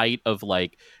at the height of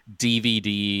like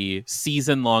DVD,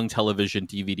 season-long television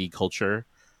DVD culture.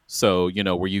 So,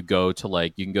 where you can go to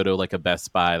like a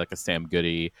Best Buy, like a Sam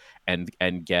Goody, and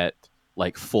get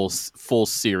like full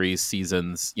series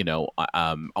seasons,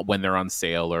 when they're on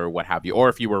sale or what have you. Or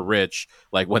if you were rich,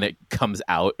 like when it comes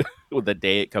out, the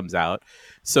day it comes out.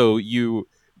 So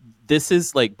this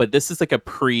is like a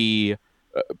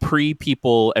pre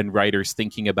people and writers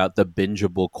thinking about the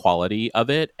bingeable quality of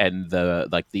it and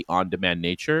the on-demand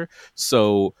nature.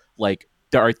 So like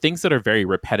there are things that are very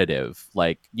repetitive,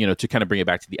 like, to kind of bring it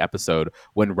back to the episode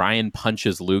when Ryan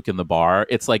punches Luke in the bar.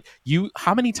 It's like,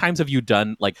 how many times have you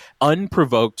done like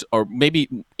unprovoked, or maybe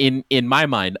in my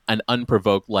mind, an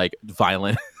unprovoked, like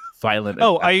violent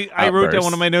Oh, I wrote down,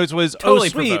 one of my notes was, Totally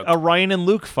sweet, provoked. a Ryan and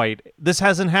Luke fight. This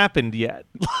hasn't happened yet.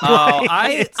 Oh,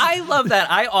 I love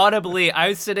that. I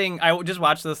just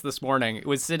watched this morning.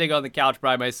 Was sitting on the couch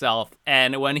by myself,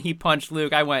 and when he punched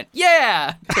Luke, I went,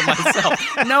 yeah, to myself.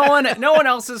 No one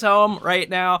else is home right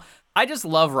now. I just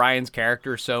love Ryan's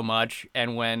character so much,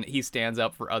 and when he stands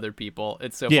up for other people,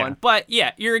 it's so fun. But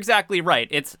yeah, you're exactly right.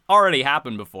 It's already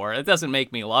happened before. It doesn't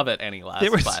make me love it any less.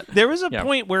 There was a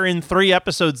point where in 3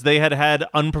 episodes they had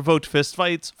unprovoked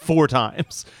fistfights 4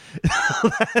 times.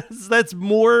 that's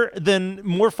more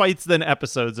fights than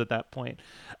episodes at that point.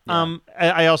 Yeah.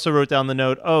 I also wrote down the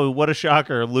note, oh, what a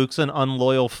shocker, Luke's an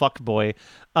unloyal fuckboy,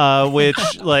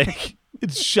 which like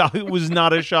it was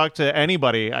not a shock to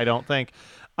anybody, I don't think.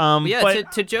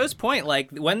 To Joe's point, like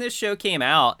when this show came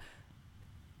out,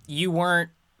 you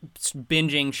weren't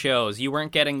binging shows. You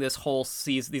weren't getting this whole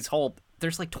season,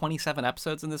 there's like 27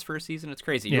 episodes in this first season. It's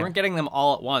crazy. You weren't getting them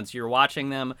all at once. You're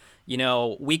watching them,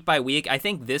 week by week. I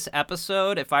think this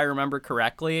episode, if I remember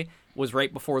correctly, was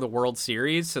right before the World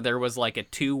Series. So there was like a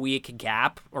 2-week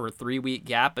gap or a 3-week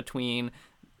gap between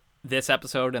this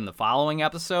episode and the following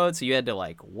episode. So you had to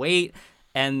like wait.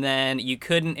 And then you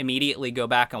couldn't immediately go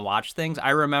back and watch things.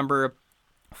 I remember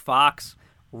Fox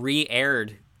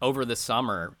re-aired over the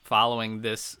summer following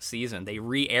this season. They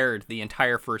re-aired the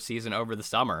entire first season over the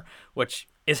summer, which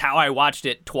is how I watched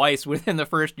it twice within the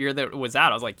first year that it was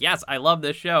out. I was like, yes, I love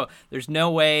this show. There's no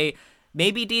way.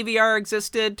 Maybe DVR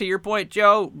existed, to your point,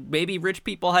 Joe. Maybe rich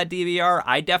people had DVR.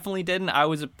 I definitely didn't. I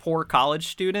was a poor college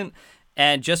student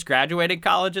and just graduated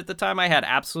college at the time. I had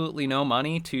absolutely no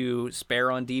money to spare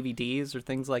on DVDs or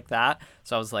things like that.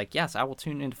 So I was like, yes, I will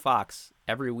tune into Fox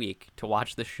every week to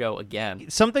watch this show again.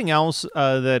 Something else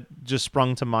that just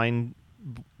sprung to mind,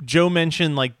 Joe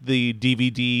mentioned like the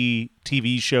DVD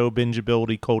TV show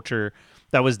bingeability culture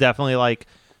that was definitely like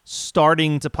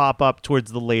starting to pop up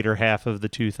towards the later half of the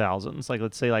 2000s. Like,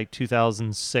 let's say like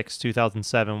 2006,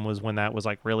 2007 was when that was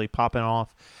like really popping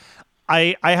off.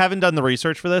 I haven't done the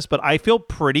research for this, but I feel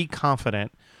pretty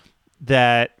confident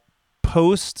that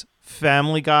post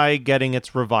Family Guy getting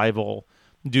its revival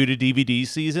due to DVD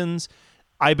seasons,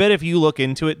 I bet if you look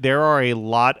into it, there are a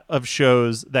lot of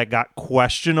shows that got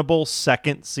questionable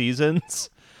second seasons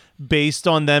based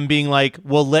on them being like,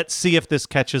 well, let's see if this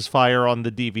catches fire on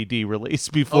the DVD release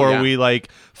before we like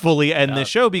fully end the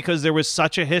show, because there was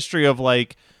such a history of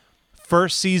like,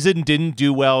 first season didn't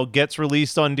do well, gets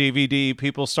released on DVD,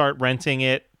 people start renting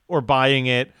it or buying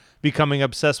it, becoming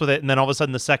obsessed with it, and then all of a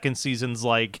sudden the second season's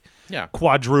like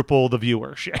quadruple the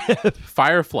viewership.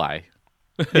 Firefly.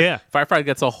 Yeah. Firefly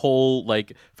gets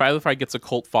Firefly gets a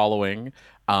cult following.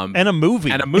 And a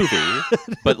movie.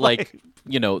 But like,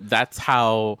 that's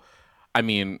how, I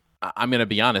mean, I'm gonna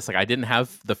be honest. Like, I didn't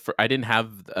have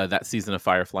that season of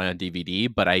Firefly on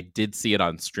DVD, but I did see it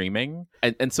on streaming.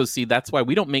 And so, see, that's why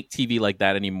we don't make TV like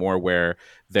that anymore, where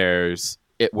there's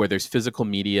physical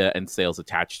media and sales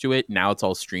attached to it. Now it's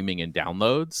all streaming and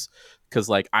downloads. Because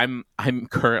like I'm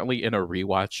currently in a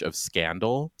rewatch of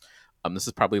Scandal. This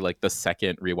is probably like the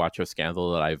second rewatch of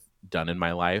Scandal that I've done in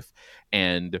my life,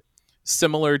 and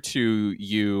similar to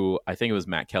you, I think it was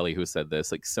Matt Kelly who said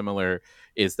this. Like, similar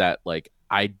is that like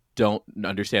I don't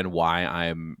understand why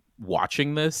I'm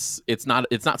watching this. It's not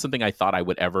something I thought I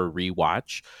would ever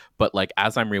rewatch, but like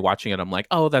as I'm rewatching it, I'm like,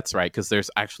 oh, that's right, because there's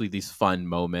actually these fun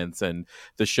moments, and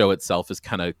the show itself is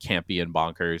kind of campy and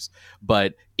bonkers.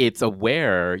 But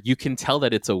you can tell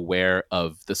that it's aware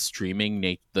of the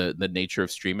streaming, the nature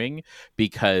of streaming,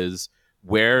 because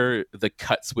where the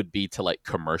cuts would be to like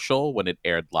commercial when it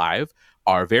aired live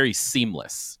are very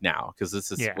seamless now, because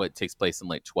this is what takes place in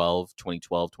like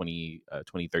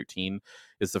 2013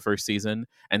 is the first season.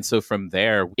 And so from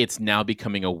there, it's now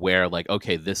becoming aware, like,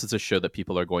 okay, this is a show that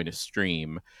people are going to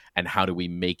stream, and how do we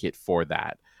make it for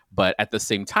that? But at the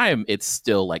same time, it's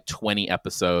still like 20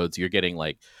 episodes. You're getting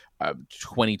like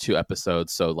 22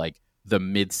 episodes. So like the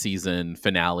mid-season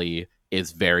finale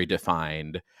is very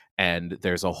defined, and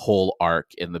there's a whole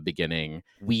arc in the beginning.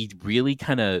 We really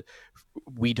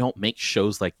we don't make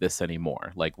shows like this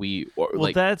anymore. Like they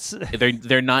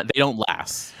don't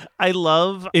last. I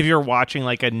love if you're watching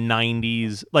like a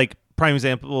 90s, like prime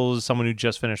example is someone who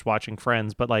just finished watching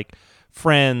Friends, but like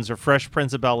Friends or Fresh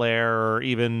Prince of Bel-Air, or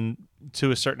even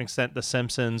to a certain extent The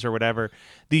Simpsons or whatever,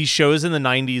 these shows in the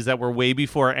 90s that were way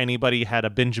before anybody had a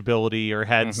bingeability or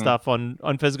had stuff on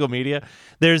physical media.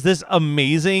 There's this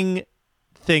amazing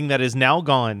thing that is now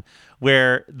gone,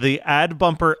 where the ad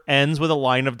bumper ends with a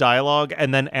line of dialogue,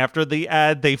 and then after the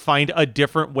ad, they find a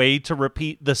different way to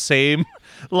repeat the same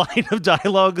line of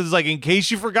dialogue. It's like, in case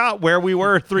you forgot where we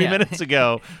were 3 minutes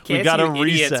ago, we got to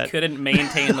reset. Idiots couldn't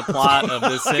maintain the plot of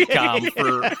the sitcom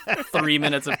for 3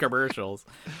 minutes of commercials.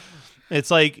 It's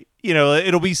like,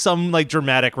 it'll be some like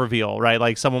dramatic reveal, right?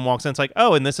 Like someone walks in, it's like,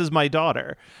 oh, and this is my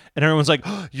daughter. And everyone's like,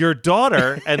 oh, your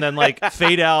daughter? And then like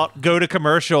fade out, go to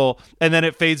commercial, and then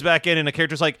it fades back in and the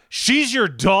character's like, she's your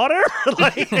daughter?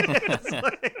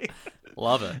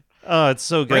 Love it. Oh, it's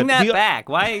so good. Bring that back.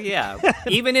 Why? Yeah.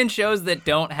 Even in shows that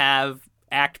don't have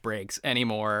act breaks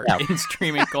anymore in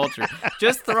streaming culture,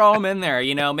 just throw them in there.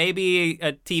 Maybe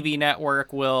a TV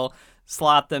network will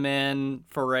slot them in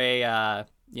for a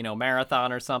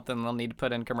marathon or something. They'll need to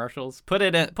put in commercials. Put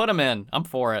them in. I'm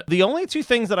for it. The only two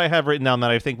things that I have written down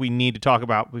that I think we need to talk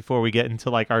about before we get into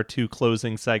like our two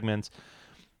closing segments.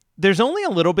 There's only a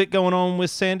little bit going on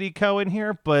with Sandy Cohen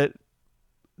here, but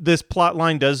this plot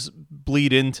line does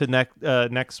bleed into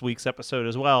next week's episode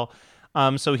as well.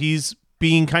 So he's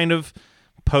being kind of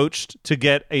poached to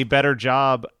get a better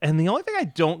job. And the only thing I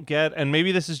don't get, and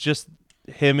maybe this is just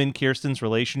him and Kirsten's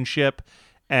relationship,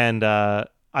 and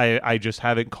I just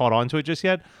haven't caught on to it just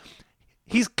yet.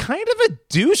 He's kind of a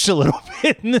douche a little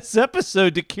bit in this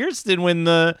episode to Kirsten when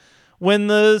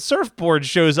the surfboard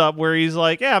shows up, where he's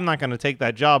like, yeah, I'm not going to take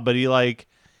that job. But he like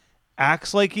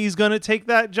acts like he's going to take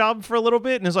that job for a little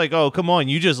bit. And it's like, oh, come on.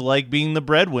 You just like being the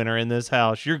breadwinner in this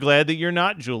house. You're glad that you're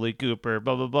not Julie Cooper,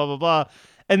 blah, blah, blah, blah, blah.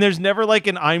 And there's never like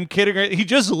an I'm kidding. He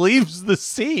just leaves the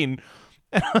scene.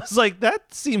 And I was like,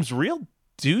 that seems real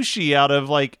douchey out of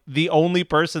like the only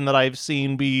person that I've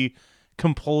seen be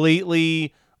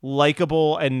completely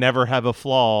likable and never have a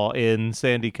flaw in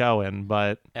Sandy Cohen.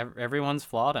 But everyone's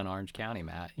flawed in Orange County,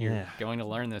 Matt. You're going to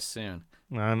learn this soon.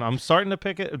 I'm starting to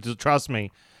pick it. Just trust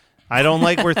me. I don't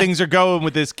like where things are going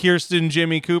with this Kirsten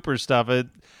Jimmy Cooper stuff.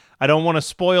 I don't want to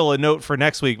spoil a note for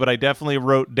next week, but I definitely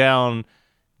wrote down,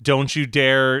 don't you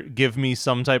dare give me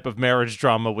some type of marriage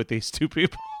drama with these two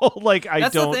people.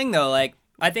 That's the thing, though. Like,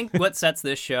 I think what sets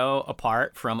this show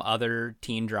apart from other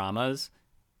teen dramas,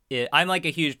 I'm like a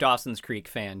huge Dawson's Creek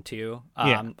fan too.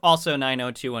 Also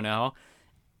 90210.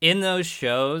 In those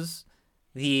shows,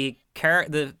 the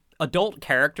adult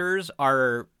characters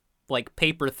are like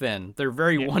paper thin. They're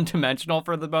very one-dimensional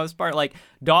for the most part. Like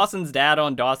Dawson's dad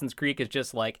on Dawson's Creek is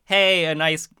just like, hey,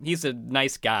 he's a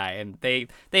nice guy, and they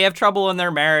have trouble in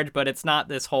their marriage, but it's not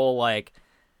this whole like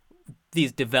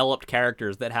these developed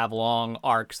characters that have long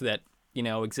arcs that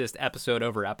exist episode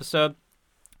over episode.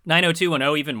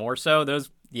 90210 even more so. Those,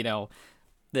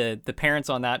 the parents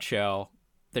on that show,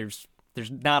 there's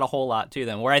not a whole lot to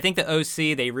them. Where I think the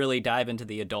OC, they really dive into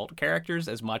the adult characters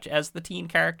as much as the teen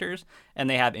characters, and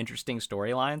they have interesting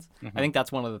storylines. Mm-hmm. I think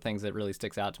that's one of the things that really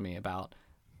sticks out to me about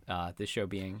this show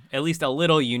being at least a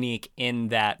little unique in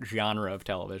that genre of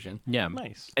television. Yeah,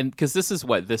 nice. And because this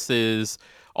is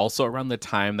also around the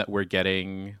time that we're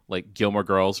getting like Gilmore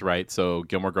Girls, right? So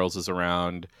Gilmore Girls is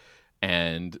around,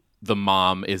 and the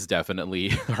mom is definitely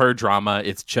her drama.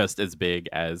 It's just as big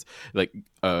as like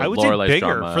I would Lorelai's say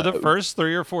bigger drama. For the first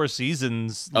 3 or 4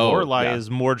 seasons. Lorelai is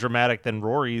more dramatic than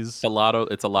Rory's. It's a lot of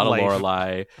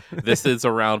Lorelai. This is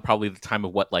around probably the time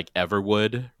of what like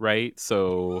Everwood, right?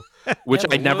 So which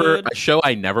a show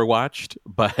I never watched,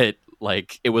 but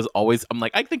like it was always, I'm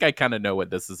like, I think I kind of know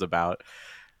what this is about.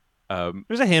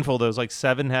 There's a handful of those, like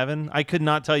Seven Heaven. I could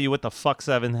not tell you what the fuck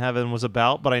Seven Heaven was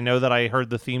about, but I know that I heard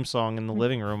the theme song in the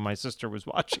living room. My sister was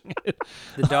watching it.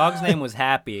 The dog's name was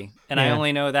Happy, and I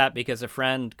only know that because a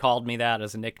friend called me that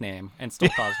as a nickname and still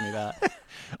calls me that.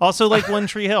 Also, like One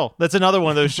Tree Hill. That's another one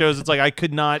of those shows. It's like I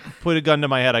could not put a gun to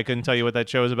my head. I couldn't tell you what that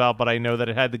show is about, but I know that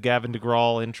it had the Gavin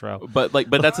DeGraw intro. But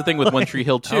that's the thing with One Tree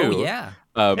Hill too. Oh yeah.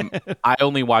 I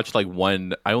only watched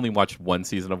one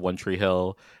season of One Tree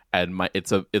Hill. And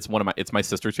it's my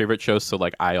sister's favorite show, so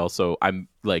like I'm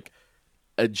like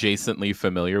adjacently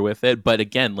familiar with it. But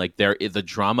again, like the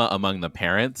drama among the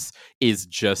parents is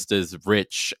just as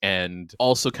rich, and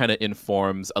also kind of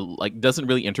informs like doesn't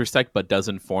really intersect, but does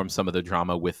inform some of the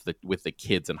drama with the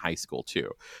kids in high school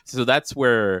too. So that's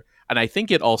where, and I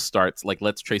think it all starts, like,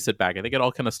 let's trace it back. I think it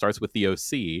all kind of starts with the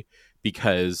OC,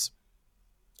 because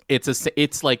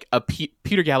it's like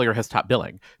Peter Gallagher has top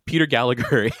billing. Peter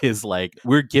Gallagher is like,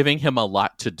 we're giving him a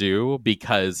lot to do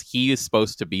because he is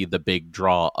supposed to be the big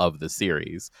draw of the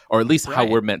series, or at least how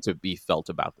we're meant to be felt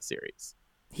about the series.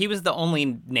 He was the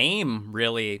only name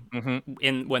really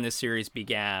when the series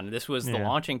began. This was the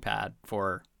launching pad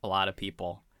for a lot of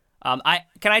people. Can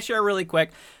I share really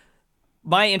quick?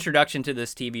 my introduction to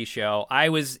this TV show, I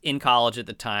was in college at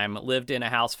the time, lived in a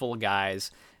house full of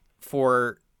guys.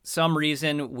 For some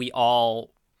reason, we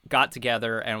all got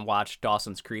together and watched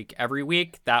Dawson's Creek every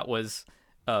week. That was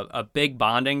a big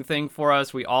bonding thing for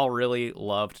us. We all really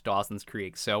loved Dawson's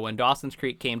Creek. So when Dawson's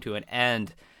Creek came to an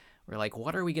end, we're like,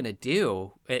 what are we going to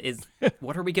do?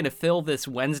 What are we going to fill this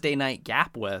Wednesday night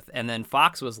gap with? And then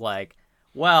Fox was like,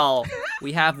 well,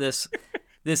 we have this,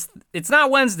 it's not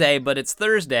Wednesday, but it's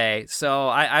Thursday. So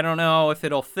I don't know if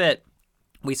it'll fit.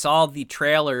 We saw the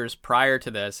trailers prior to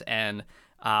this, and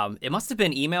it must have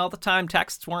been email at the time.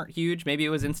 Texts weren't huge. Maybe it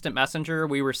was instant messenger.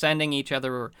 We were sending each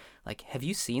other like, have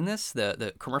you seen this?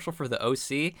 The commercial for the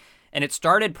OC? And it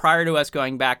started prior to us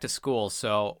going back to school.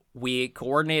 So we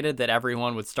coordinated that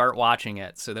everyone would start watching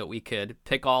it so that we could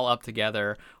pick all up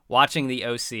together watching the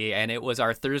OC. And it was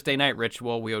our Thursday night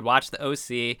ritual. We would watch the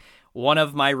OC. One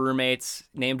of my roommates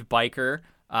named Biker,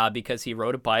 because he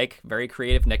rode a bike, very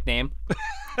creative nickname.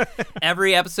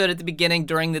 Every episode at the beginning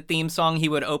during the theme song, he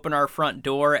would open our front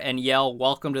door and yell,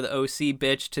 "Welcome to the OC,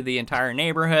 bitch," to the entire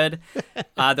neighborhood.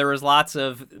 There was lots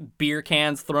of beer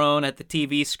cans thrown at the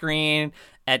TV screen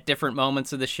at different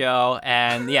moments of the show.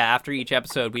 And yeah, after each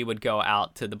episode, we would go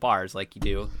out to the bars like you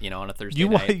do, on a Thursday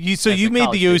night. So you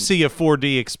made the OC a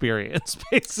 4D experience,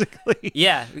 basically.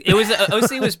 Yeah, it was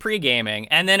OC was pre-gaming,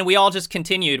 and then we all just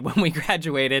continued when we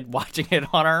graduated watching it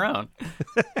on our own.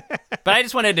 But I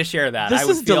just wanted to share that. This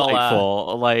is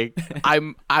delightful. I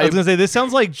was gonna say, this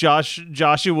sounds like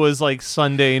Joshua's like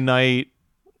Sunday night,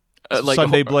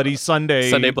 Sunday Bloody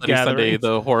Sunday,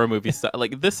 the horror movie stuff.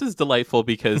 Like, this is delightful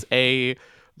because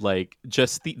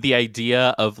just the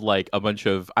idea of like a bunch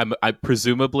of I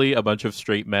presumably a bunch of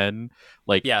straight men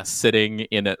sitting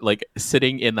in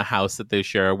the house that they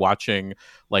share watching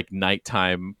like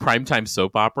primetime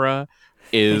soap opera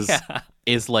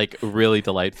is like really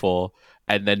delightful,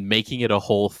 and then making it a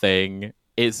whole thing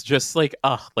is just like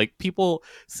people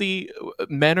see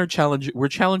men are we're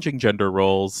challenging gender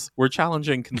roles, we're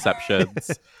challenging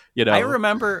conceptions. I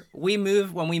remember when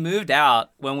we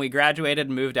graduated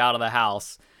and moved out of the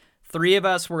house, 3 of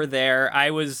us were there. I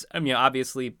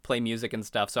obviously play music and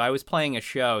stuff, so I was playing a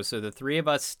show. So the 3 of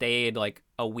us stayed like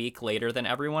a week later than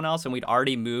everyone else, and we'd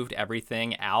already moved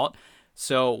everything out.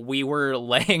 So we were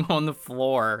laying on the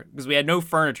floor because we had no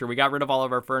furniture. We got rid of all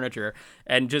of our furniture,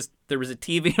 and just there was a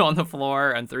TV on the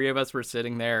floor, and 3 of us were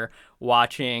sitting there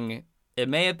watching. It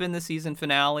may have been the season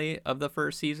finale of the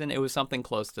first season. It was something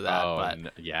close to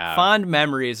that. Yeah. Fond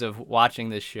memories of watching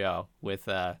this show with,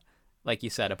 like you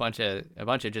said, a bunch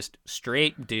of just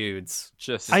straight dudes.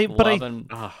 Those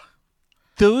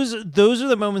are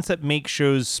the moments that make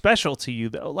shows special to you,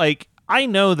 though. Like, I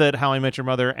know that How I Met Your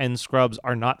Mother and Scrubs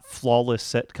are not flawless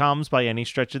sitcoms by any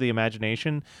stretch of the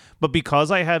imagination, but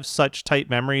because I have such tight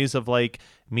memories of like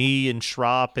me and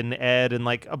Schropp and Ed and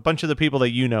like a bunch of the people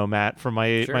that Matt, from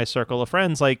my circle of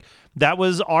friends, like that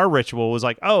was our ritual. Was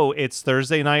like, oh, it's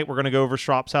Thursday night, we're gonna go over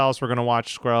Schropp's house, we're gonna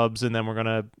watch Scrubs, and then we're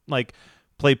gonna like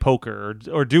play poker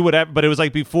or do whatever. But it was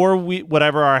like before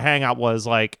whatever our hangout was,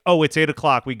 like, oh, it's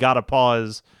 8:00, we gotta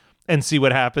pause and see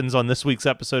what happens on this week's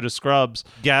episode of Scrubs,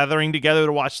 gathering together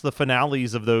to watch the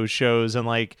finales of those shows. And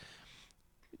like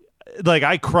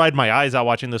I cried my eyes out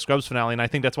watching the Scrubs finale, and I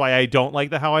think that's why I don't like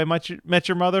the How I Met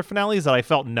Your Mother finales, that I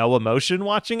felt no emotion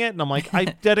watching it. And I'm like, I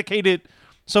dedicated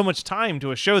so much time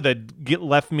to a show that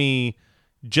left me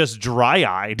just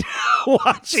dry-eyed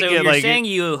watching it. So you're saying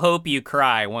you hope you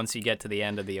cry once you get to the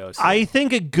end of the OC? I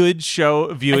think a good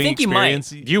show viewing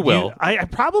experience. You will. I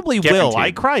probably will.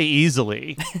 I cry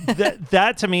easily.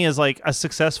 that to me is like a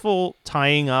successful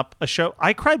tying up a show.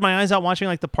 I cried my eyes out watching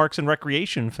like the Parks and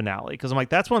Recreation finale, because I'm like,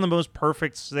 that's one of the most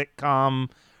perfect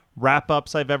sitcom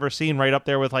wrap-ups I've ever seen, right up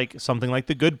there with like something like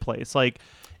The Good Place. Like,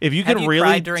 if you can really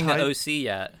cried during the OC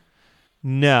yet?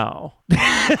 No. Okay.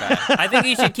 I think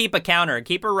you should keep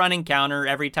a running counter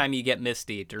every time you get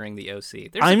misty during the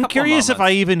OC. I'm curious if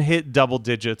I even hit double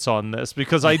digits on this,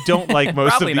 because I don't like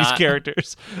most of these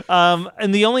characters.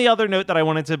 And the only other note that I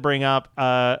wanted to bring up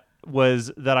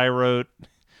was that I wrote,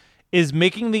 is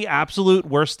making the absolute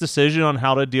worst decision on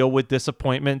how to deal with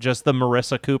disappointment just the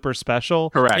Marissa Cooper special.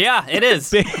 Correct. Yeah, it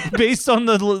is. Based on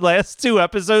the last 2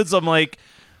 episodes, I'm like,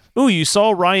 ooh, you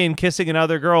saw Ryan kissing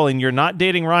another girl and you're not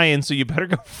dating Ryan, so you better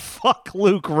go fuck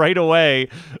Luke right away.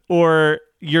 Or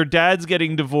your dad's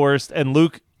getting divorced and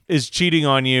Luke is cheating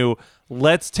on you.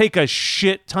 Let's take a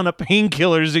shit ton of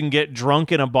painkillers and get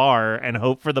drunk in a bar and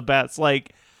hope for the best.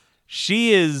 Like,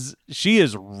 she is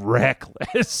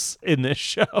reckless in this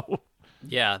show.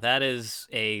 Yeah, that is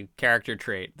a character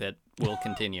trait that will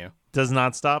continue. Does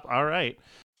not stop. All right.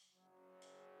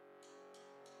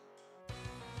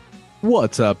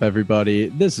 What's up, everybody?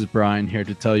 This is Brian here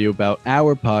to tell you about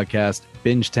our podcast,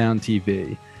 Bingetown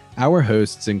TV. Our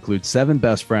hosts include 7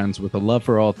 best friends with a love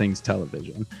for all things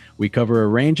television. We cover a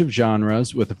range of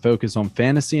genres with a focus on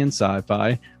fantasy and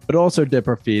sci-fi, but also dip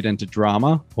our feet into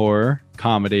drama, horror,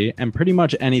 comedy, and pretty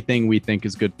much anything we think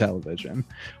is good television.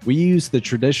 We use the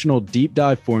traditional deep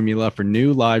dive formula for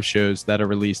new live shows that are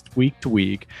released week to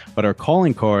week, but our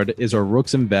calling card is our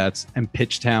Rooks and Vets and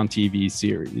Pitchtown TV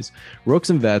series. Rooks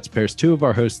and Vets pairs 2 of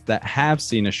our hosts that have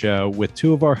seen a show with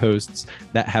 2 of our hosts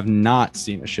that have not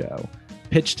seen a show.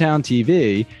 Pitchtown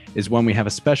TV is when we have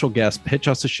a special guest pitch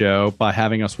us a show by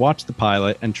having us watch the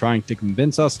pilot and trying to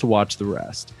convince us to watch the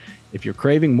rest. If you're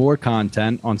craving more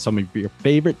content on some of your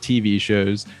favorite TV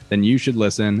shows, then you should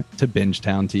listen to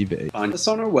Bingetown TV. Find us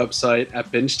on our website at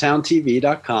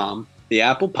bingetowntv.com, the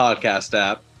Apple Podcast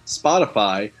app,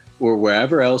 Spotify, or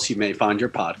wherever else you may find your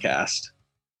podcast.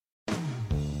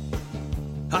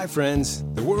 Hi, friends.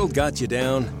 The world got you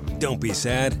down. Don't be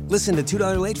sad. Listen to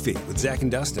 $2 Late Fee with Zach and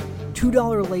Dustin.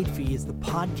 $2 Late Fee is the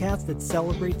podcast that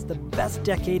celebrates the best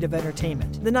decade of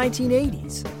entertainment, the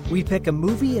 1980s. We pick a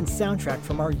movie and soundtrack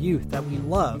from our youth that we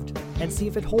loved and see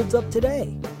if it holds up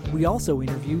today. We also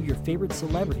interview your favorite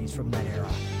celebrities from that era.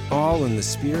 All in the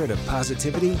spirit of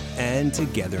positivity and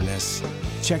togetherness.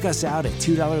 Check us out at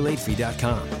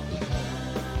 $2latefee.com.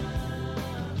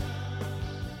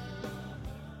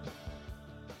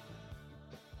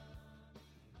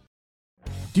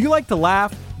 Do you like to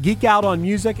laugh, geek out on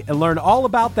music, and learn all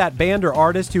about that band or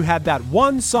artist who had that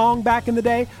one song back in the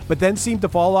day, but then seemed to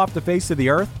fall off the face of the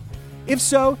earth? If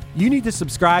so, you need to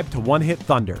subscribe to One Hit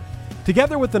Thunder.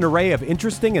 Together with an array of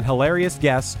interesting and hilarious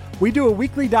guests, we do a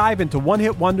weekly dive into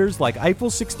one-hit wonders like Eiffel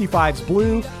 65's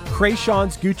Blue,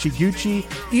 Krayshawn's Gucci Gucci,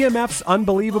 EMF's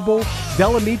Unbelievable,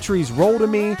 Delamitri's Roll to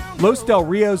Me, Los Del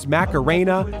Rio's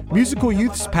Macarena, Musical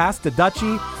Youth's Pass to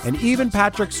Dutchie, and even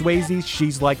Patrick Swayze's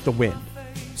She's Like the Wind.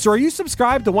 So are you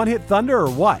subscribed to One Hit Thunder or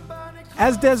what?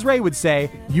 As Desiree would say,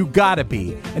 you gotta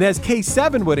be. And as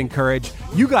K7 would encourage,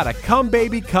 you gotta come,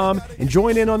 baby, come and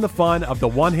join in on the fun of the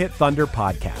One Hit Thunder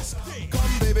podcast.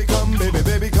 Come, baby, come, baby,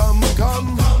 baby, come,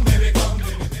 come. Come, baby, come,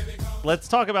 baby, baby, come. Let's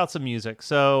talk about some music.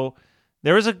 So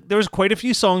there was quite a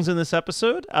few songs in this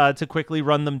episode. To quickly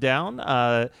run them down,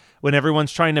 when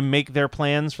everyone's trying to make their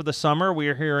plans for the summer, we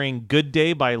are hearing Good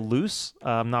Day by Loose.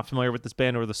 I'm not familiar with this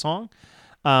band or the song.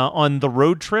 On the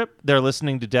road trip, they're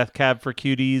listening to Death Cab for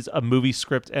Cuties, a movie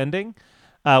script ending.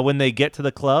 When they get to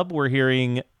the club, we're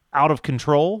hearing Out of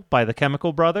Control by the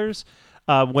Chemical Brothers.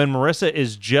 When Marissa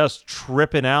is just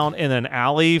tripping out in an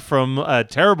alley from a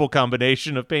terrible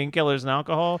combination of painkillers and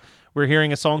alcohol, we're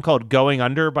hearing a song called Going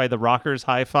Under by the Rockers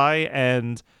Hi-Fi.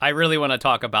 And I really want to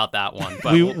talk about that one,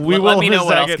 but we let will me in a know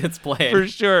what else second, gets played. for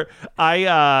sure.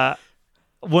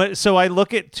 So I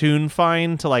look at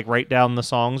TuneFind to like write down the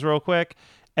songs real quick.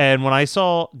 And when I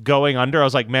saw Going Under, I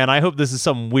was like, man, I hope this is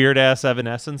some weird ass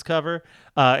Evanescence cover.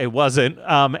 It wasn't.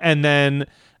 And then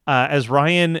as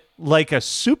Ryan, like a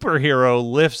superhero,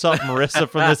 lifts up Marissa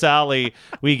from this alley,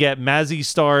 we get Mazzy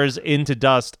Star's Into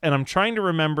Dust. And I'm trying to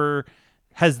remember,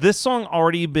 has this song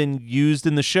already been used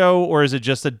in the show, or is it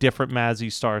just a different Mazzy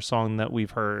Star song that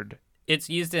we've heard? It's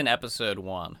used in episode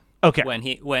 1. Okay.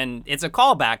 When it's a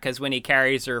callback, because when he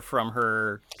carries her from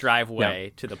her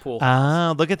driveway to the pool house.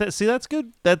 Ah, look at that. See, that's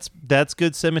good. That's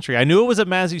good symmetry. I knew it was a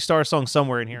Mazzy Star song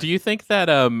somewhere in here. Do you think that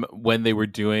when they were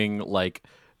doing like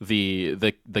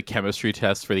the chemistry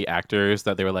test for the actors,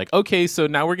 that they were like, okay, so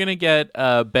now we're gonna get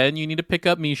Ben, you need to pick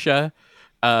up Misha.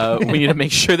 We need to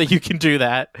make sure that you can do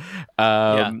that.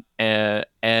 And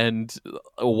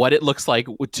what it looks like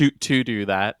to do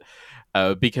that.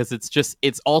 Because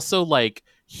it's also like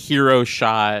hero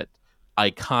shot,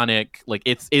 iconic, like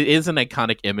it is an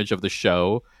iconic image of the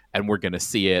show, and we're gonna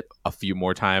see it a few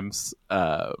more times,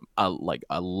 like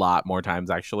a lot more times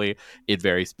actually, in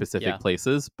very specific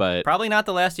places. But probably not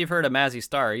the last you've heard of Mazzy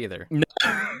Star either. No.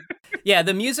 Yeah,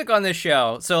 the music on this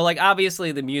show. So like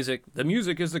obviously the music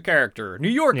is the character. New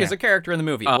York is a character in the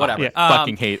movie. Whatever.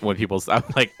 Fucking hate when people I'm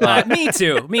like me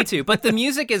too. But the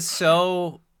music is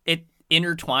so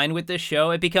intertwined with this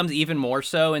show. It becomes even more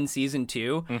so in season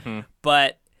 2. Mm-hmm.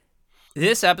 But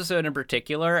this episode in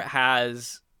particular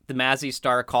has the Mazzy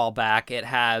Star callback. It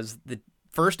has the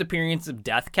first appearance of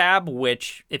Death Cab,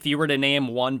 which if you were to name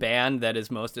one band that is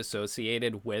most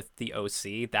associated with the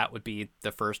OC, that would be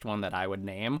the first one that I would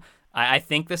name. I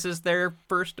think this is their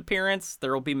first appearance.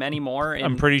 There will be many more.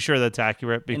 I'm pretty sure that's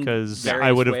accurate, because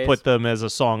I would have put them as a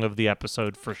song of the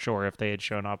episode for sure if they had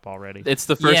shown up already. It's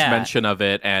the first mention of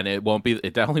it, and it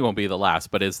definitely won't be the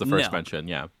last, but it's the first mention,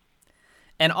 yeah.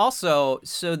 And also,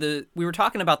 we were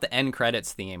talking about the end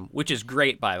credits theme, which is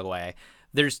great, by the way.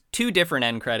 There's two different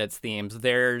end credits themes.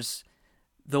 There's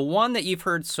the one that you've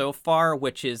heard so far,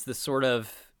 which is the sort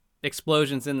of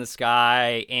explosions in the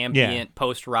sky, ambient,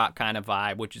 post-rock kind of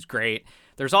vibe, which is great.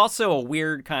 There's also a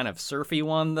weird kind of surfy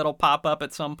one that'll pop up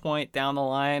at some point down the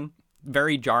line,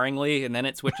 very jarringly, and then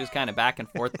it switches kind of back and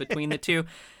forth between the two.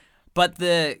 But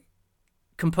the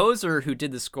composer who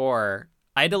did the score,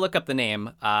 I had to look up the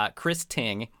name, Chris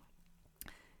Ting.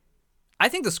 I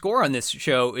think the score on this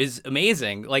show is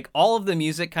amazing. Like, all of the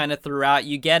music kind of throughout,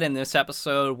 you get in this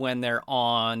episode when they're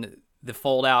on the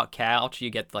fold-out couch, you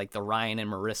get like the Ryan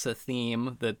and Marissa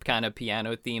theme, the kind of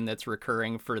piano theme that's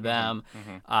recurring for them.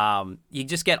 You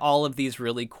just get all of these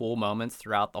really cool moments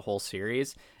throughout the whole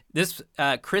series. This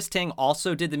Chris Ting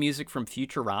also did the music from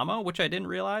Futurama, which I didn't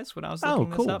realize when I was looking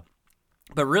this up.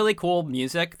 But really cool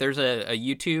music. There's a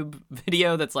YouTube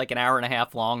video that's like an hour and a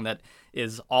half long that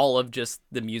is all of just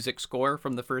the music score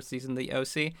from the first season of the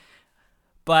OC.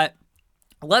 But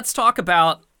let's talk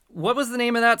about, what was the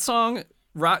name of that song?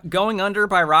 Going Under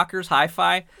by Rockers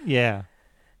Hi-Fi. Yeah.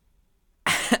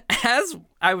 As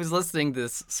I was listening to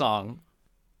this song,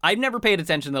 I'd never paid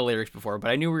attention to the lyrics before,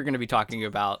 but I knew we were going to be talking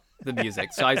about the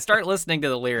music. So I start listening to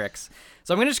the lyrics.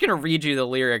 So I'm just going to read you the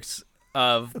lyrics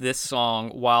of this song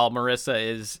while Marissa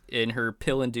is in her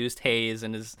pill-induced haze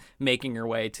and is making her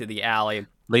way to the alley.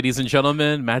 Ladies and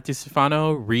gentlemen, Matt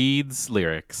DiStefano reads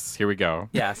lyrics. Here we go.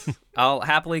 Yes. I'll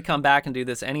happily come back and do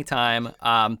this anytime.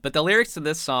 But the lyrics to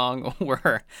this song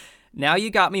were, now you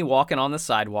got me walking on the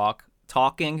sidewalk,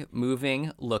 talking,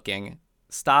 moving, looking,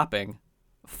 stopping,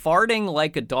 farting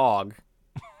like a dog,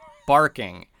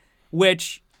 barking,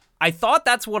 which I thought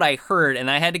that's what I heard,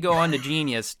 and I had to go on to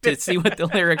Genius to see what the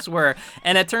lyrics were.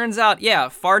 And it turns out, yeah,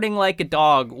 farting like a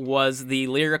dog was the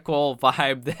lyrical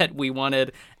vibe that we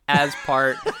wanted as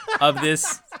part of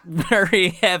this very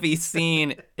heavy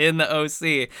scene in the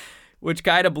OC, which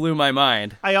kind of blew my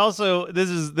mind. I also, this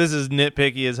is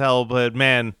nitpicky as hell, but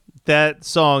man, that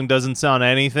song doesn't sound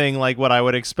anything like what I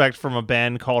would expect from a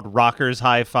band called Rockers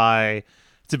Hi-Fi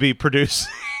to be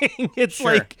producing.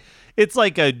 It's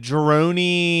like a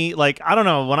droney, like, I don't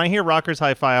know, when I hear Rockers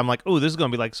Hi-Fi, I'm like, oh, this is going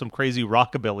to be like some crazy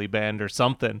rockabilly band or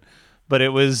something. But it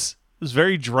was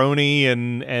very droney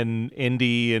and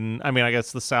indie, and I mean, I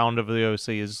guess the sound of the OC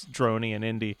is droney and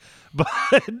indie.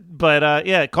 But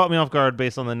yeah, it caught me off guard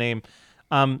based on the name.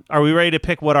 Are we ready to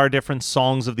pick what our different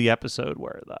songs of the episode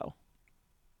were, though?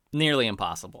 Nearly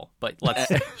impossible, but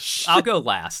I'll go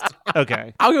last.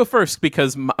 Okay. I'll go first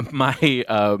because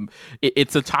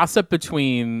it's a toss-up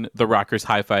between the Rockers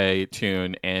Hi-Fi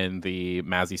tune and the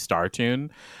Mazzy Star tune.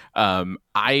 I'm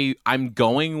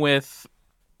going with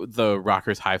the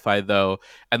Rockers Hi-Fi though,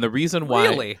 and the reason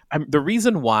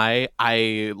why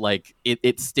I like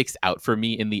it sticks out for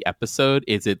me in the episode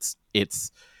is it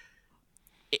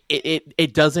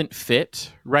doesn't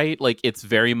fit, right? Like, it's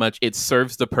very much, it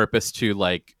serves the purpose to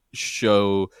like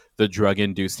show the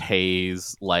drug-induced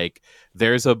haze. Like,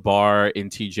 there's a bar in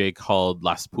TJ called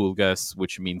Las Pulgas,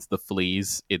 which means the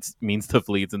fleas. It means the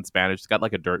fleas in Spanish. It's got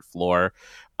like a dirt floor.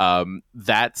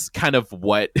 That's kind of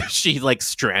what she like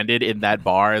stranded in that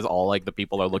bar, as all like the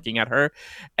people are looking at her.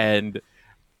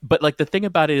 But like the thing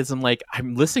about it is,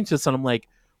 I'm listening to this and I'm like,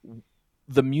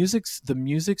 the music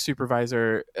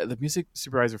supervisor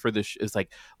for this is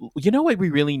like, you know what we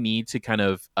really need to kind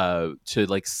of to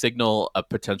like signal a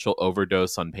potential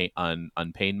overdose on pain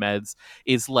meds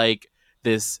is like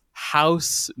this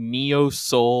house neo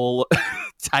soul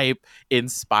type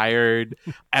inspired,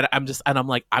 and I'm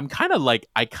kind of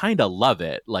love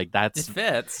it. Like, it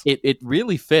fits. It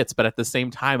really fits, but at the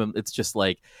same time, it's just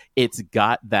like it's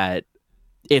got that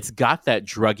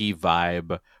druggy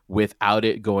vibe without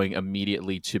it going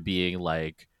immediately to being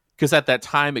like, because at that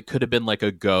time it could have been like a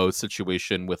go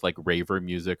situation with like raver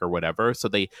music or whatever. So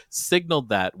they signaled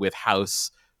that with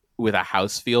a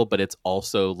house feel, but it's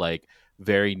also like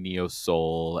very neo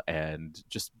soul, and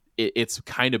just it's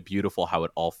kind of beautiful how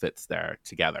it all fits there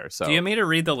together. So, do you want me to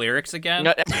read the lyrics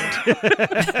again?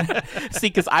 See,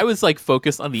 because I was like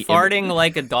focused on the farting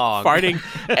like a dog. Farting,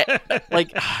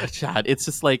 like, Chad. It's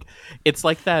just like, it's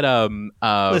like that.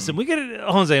 Listen, we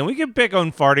can pick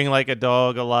on farting like a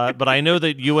dog a lot, but I know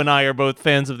that you and I are both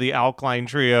fans of the Alkaline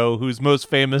Trio, whose most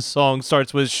famous song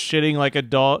starts with "shitting like a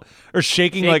dog" or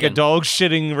 "shaking like a dog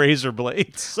shitting razor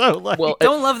blades." So, like,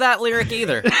 don't love that lyric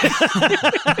either.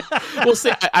 Well,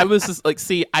 see, I was just like,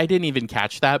 I didn't even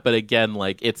catch that, but again,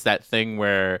 like, it's that thing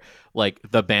where like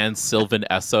the band Sylvan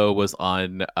Esso was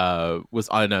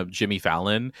on Jimmy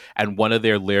Fallon, and one of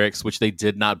their lyrics, which they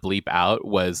did not bleep out,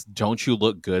 was "Don't you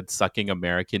look good sucking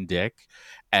American dick?"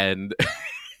 And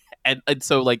and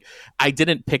so like I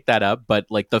didn't pick that up, but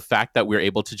like the fact that we're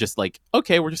able to just like,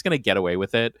 okay, we're just gonna get away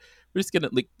with it. We're just gonna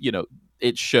like,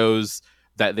 it shows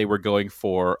that they were going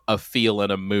for a feel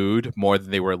and a mood more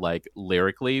than they were like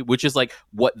lyrically, which is like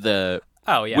what the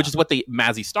which is what the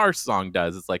Mazzy Star song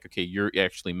does. It's like, okay, you're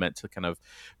actually meant to kind of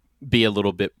be a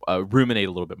little bit ruminate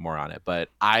a little bit more on it. But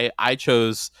I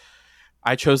chose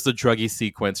the druggy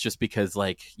sequence just because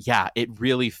like, yeah, it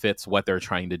really fits what they're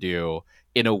trying to do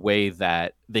in a way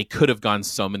that they could have gone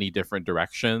so many different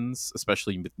directions,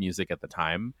 especially with music at the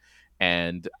time.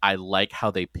 And I like how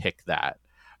they pick that.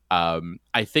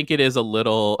 I think it's a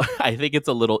little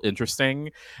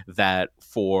interesting that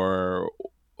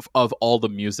of all the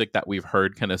music that we've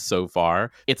heard kind of so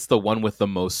far, it's the one with the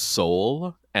most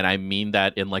soul. And I mean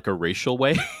that in like a racial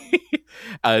way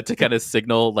to kind of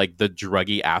signal like the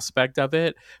druggy aspect of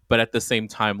it. But at the same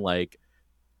time, like,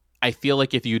 I feel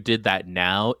like if you did that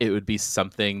now, it would be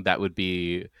something that would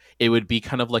be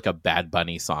kind of like a Bad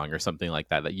Bunny song or something like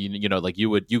that. That like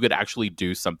you could actually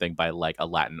do something by like a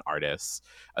Latin artist,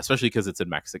 especially because it's in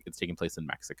Mexico. It's taking place in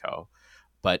Mexico,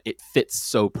 but it fits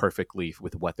so perfectly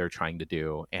with what they're trying to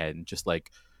do, and just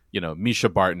like Misha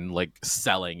Barton like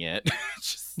selling it.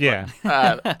 Yeah,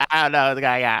 like, I don't know the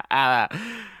guy.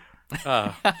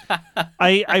 Yeah.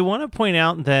 I want to point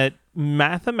out that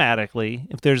mathematically,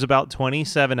 if there's about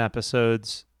 27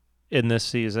 episodes in this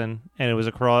season, and it was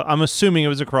across, I'm assuming it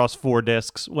was across 4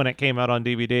 discs when it came out on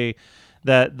DVD,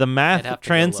 that the math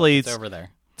translates over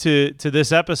there to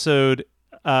this episode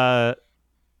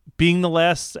being the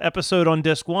last episode on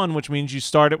disc 1, which means you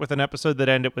start it with an episode that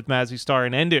ended with Mazzy Star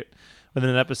and end it with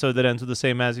an episode that ends with the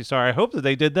same Mazzy Star. I hope that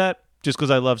they did that just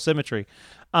because I love symmetry.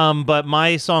 But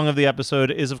my song of the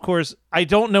episode is, of course, I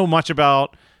don't know much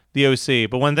about the OC,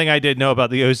 but one thing I did know about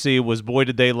the OC was, boy,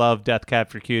 did they love Death Cab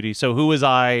for Cutie. So who was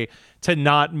I to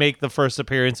not make the first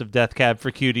appearance of Death Cab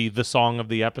for Cutie the song of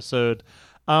the episode?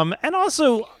 And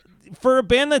also, for a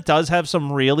band that does have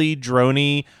some really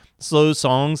droney, slow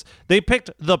songs, they picked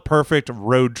the perfect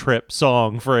road trip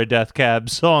song for a Death Cab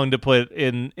song to put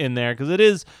in there, because it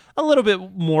is a little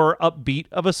bit more upbeat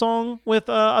of a song with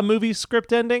a movie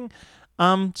script ending.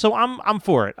 So I'm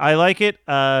for it. I like it.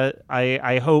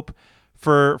 I hope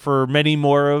for many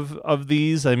more of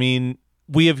these. I mean,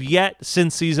 we have yet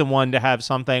since season 1 to have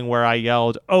something where I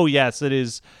yelled, "Oh yes, it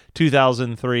is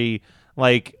 2003."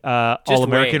 Like All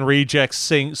American Rejects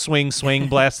swing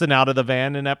blasting out of the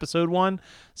van in episode 1.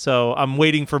 So I'm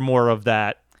waiting for more of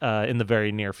that in the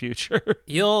very near future.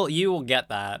 You will get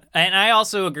that. And I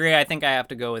also agree. I think I have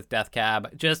to go with Death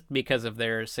Cab just because of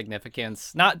their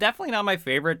significance. Definitely not my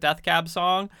favorite Death Cab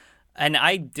song. And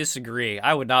I disagree.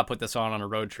 I would not put this on a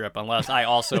road trip unless I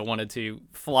also wanted to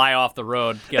fly off the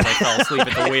road because I fell asleep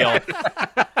at the wheel.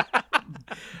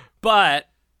 But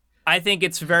I think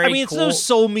it's very cool. It's no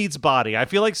Soul Meets Body. I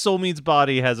feel like Soul Meets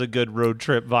Body has a good road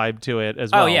trip vibe to it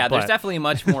as well. Oh, yeah, there's definitely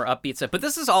much more upbeat stuff. But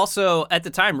this is also, at the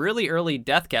time, really early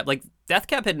Death Cab. Like, Death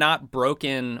Cab had not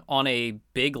broken on a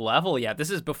big level yet.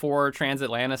 This is before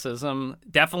Transatlanticism,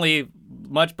 definitely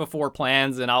much before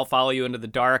Plans and I'll Follow You Into the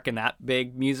Dark and that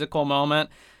big musical moment.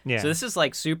 Yeah. So this is,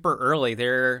 like, super early.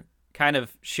 They're kind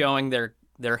of showing their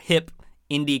hip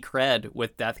indie cred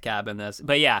with Death Cab in this.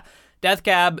 But, yeah. Death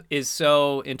Cab is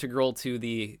so integral to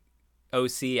the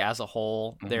OC as a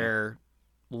whole. Mm-hmm. They're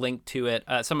linked to it.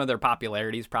 Some of their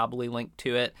popularity is probably linked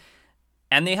to it.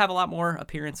 And they have a lot more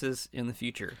appearances in the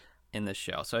future in this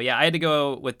show. So, yeah, I had to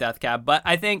go with Death Cab. But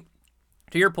I think,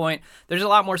 to your point, there's a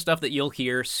lot more stuff that you'll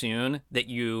hear soon that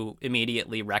you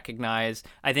immediately recognize.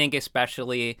 I think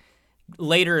especially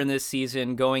later in this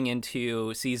season, going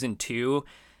into season 2,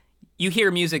 you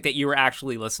hear music that you were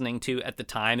actually listening to at the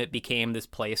time. It became this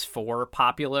place for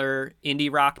popular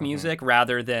indie rock music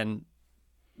rather than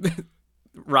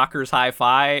Rockers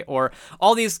Hi-Fi or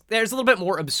all these. There's a little bit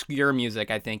more obscure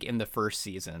music, I think, in the first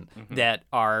season that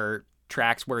are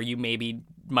tracks where you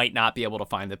might not be able to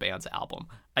find the band's album.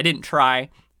 I didn't try,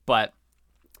 but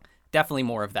definitely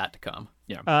more of that to come.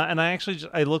 Yeah. And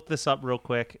I looked this up real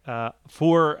quick.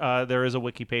 There is a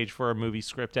wiki page for a movie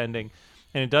script ending.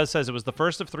 And it says it was the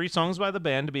first of 3 songs by the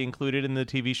band to be included in the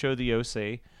TV show The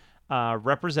OC.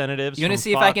 Representatives. You want to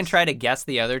see Fox... if I can try to guess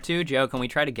the other 2, Joe? Can we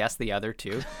try to guess the other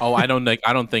 2? Oh, I don't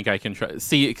think I can try.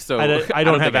 See, so I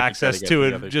don't have access to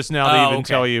it just now to even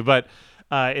tell you. But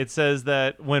it says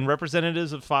that when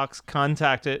representatives of Fox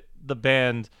contacted the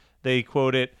band, they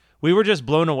quote it, "We were just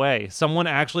blown away. Someone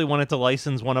actually wanted to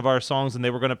license one of our songs, and they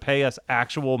were going to pay us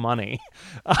actual money."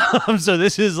 So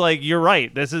this is like, you're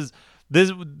right.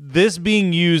 This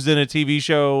being used in a TV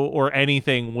show or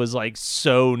anything was like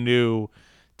so new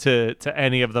to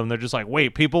any of them. They're just like,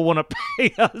 wait, people want to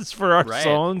pay us for our Right.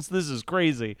 songs? This is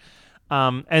crazy.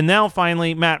 And now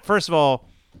finally, Matt, first of all,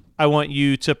 I want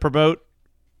you to promote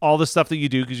all the stuff that you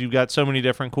do, because you've got so many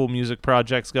different cool music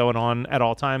projects going on at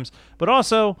all times. But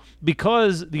also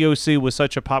because the OC was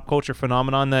such a pop culture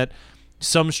phenomenon that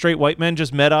some straight white men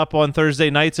just met up on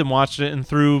Thursday nights and watched it and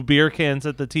threw beer cans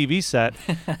at the TV set.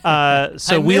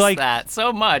 So I we miss like that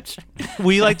so much.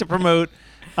 we like to promote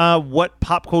what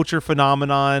pop culture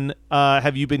phenomenon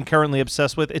have you been currently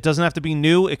obsessed with. It doesn't have to be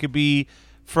new. It could be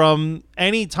from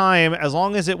any time, as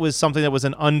long as it was something that was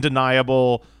an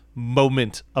undeniable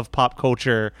moment of pop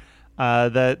culture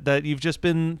that you've just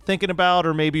been thinking about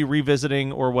or maybe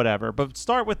revisiting or whatever. But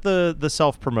start with the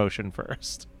self-promotion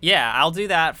first. Yeah, I'll do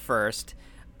that first.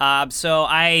 So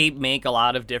I make a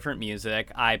lot of different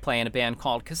music. I play in a band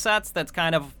called Cassettes that's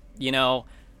kind of,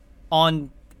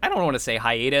 on, I don't want to say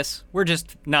hiatus. We're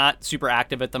just not super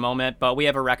active at the moment, but we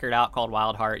have a record out called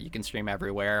Wild Heart. You can stream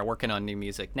everywhere. Working on new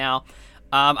music now.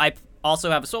 I also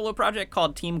have a solo project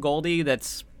called Team Goldie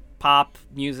that's pop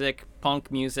music,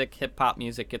 punk music, hip-hop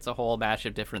music. It's a whole batch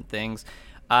of different things.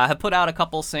 Have put out a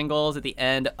couple singles at the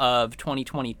end of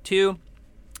 2022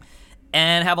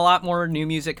 and have a lot more new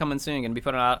music coming soon. Going to be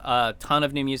putting out a ton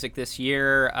of new music this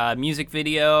year. Music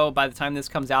video, by the time this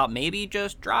comes out, maybe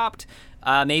just dropped.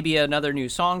 Maybe another new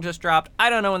song just dropped. I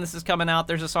don't know when this is coming out.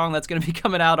 There's a song that's going to be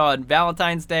coming out on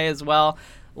Valentine's Day as well.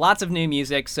 Lots of new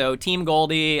music. So Team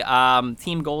Goldie,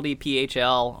 Team Goldie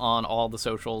PHL on all the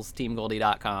socials,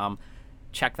 teamgoldie.com.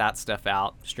 Check that stuff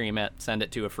out. Stream it. Send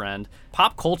it to a friend.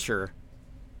 Pop culture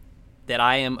that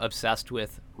I am obsessed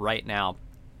with right now.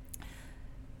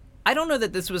 I don't know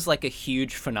that this was like a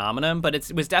huge phenomenon, but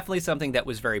it was definitely something that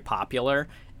was very popular.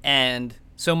 And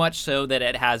so much so that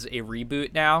it has a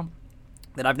reboot now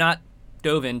that I've not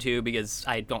dove into because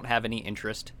I don't have any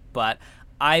interest. But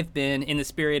I've been, in the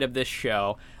spirit of this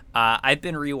show, I've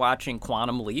been rewatching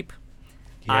Quantum Leap.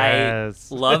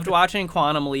 Yes. I loved watching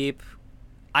Quantum Leap.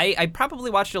 I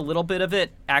probably watched a little bit of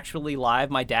it actually live.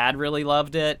 My dad really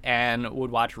loved it and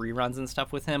would watch reruns and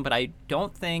stuff with him, but I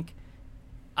don't think...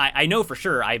 I know for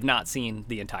sure I've not seen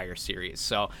the entire series.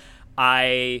 So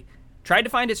I tried to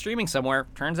find it streaming somewhere.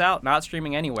 Turns out not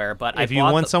streaming anywhere, but if you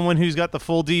want someone who's got the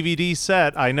full DVD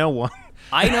set, I know one.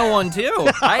 I know one too.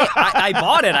 I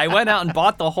bought it. I went out and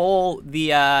bought the whole they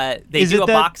do a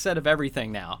box set of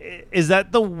everything now. Is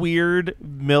that the weird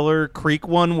Miller Creek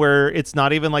one where it's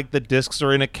not even like the discs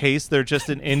are in a case, they're just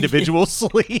in individual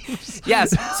sleeves?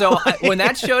 Yes. So when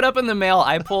that showed up in the mail,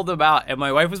 I pulled them out and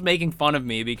my wife was making fun of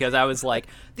me because I was like,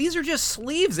 these are just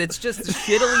sleeves. It's just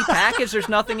shittily packaged. There's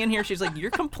nothing in here. She's like,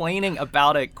 you're complaining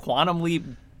about a Quantum Leap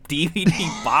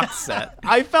DVD box set.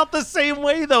 I felt the same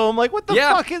way though. I'm like, what the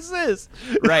fuck is this?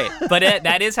 Right. But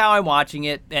that is how I'm watching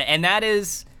it. And that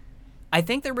is, I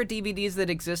think there were DVDs that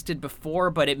existed before,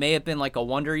 but it may have been like a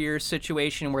Wonder Years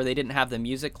situation where they didn't have the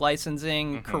music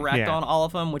licensing correct on all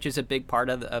of them, which is a big part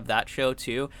of that show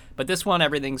too. But this one,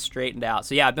 everything's straightened out.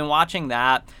 So yeah, I've been watching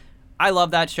that. I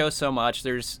love that show so much.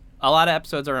 There's a lot of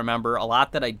episodes I remember, a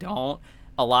lot that I don't,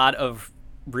 a lot of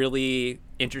really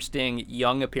interesting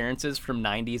young appearances from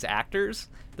 90s actors.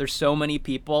 There's so many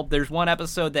people. There's one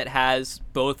episode that has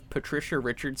both Patricia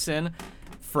Richardson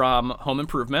from Home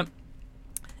Improvement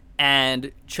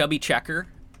and Chubby Checker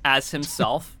as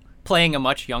himself, playing a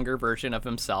much younger version of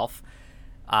himself.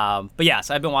 But yes,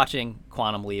 I've been watching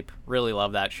Quantum Leap. Really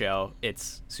love that show.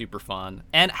 It's super fun.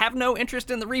 And have no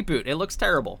interest in the reboot. It looks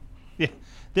terrible. Yeah.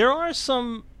 There are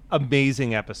some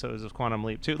amazing episodes of Quantum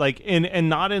Leap too, like and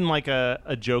not in like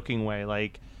a joking way.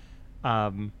 Like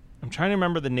I'm trying to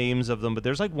remember the names of them, but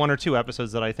there's like one or two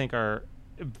episodes that I think are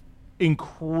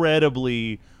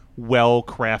incredibly well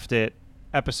crafted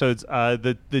episodes.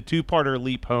 The two-parter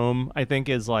Leap Home, I think,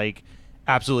 is like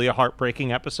absolutely a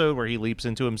heartbreaking episode where he leaps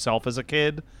into himself as a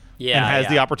kid and has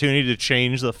the opportunity to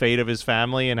change the fate of his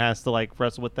family and has to like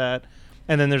wrestle with that.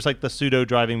 And then there's like the pseudo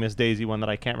driving Miss Daisy one that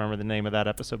I can't remember the name of that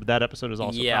episode, but that episode is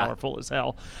also powerful as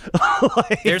hell.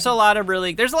 There's a lot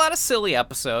of silly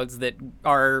episodes that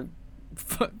are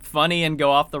funny and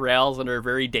go off the rails and are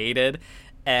very dated,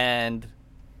 and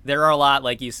there are a lot,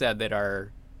 like you said, that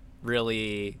are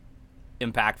really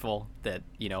impactful that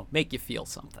make you feel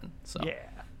something. So yeah,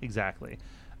 exactly.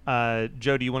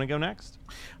 Joe, do you want to go next?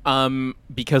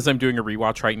 Because I'm doing a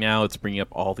rewatch right now, it's bringing up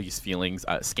all these feelings.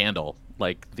 Scandal,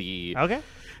 like the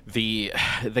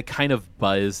kind of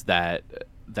buzz that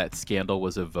Scandal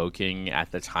was evoking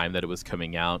at the time that it was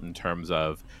coming out, in terms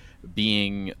of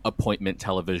being appointment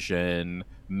television,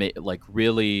 like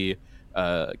really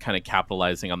kind of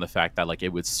capitalizing on the fact that like it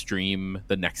would stream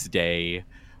the next day.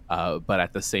 but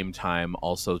at the same time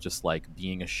also just like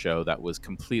being a show that was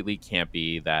completely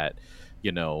campy, that,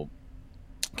 you know,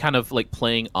 kind of like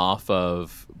playing off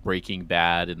of Breaking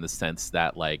Bad in the sense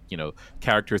that, like, you know,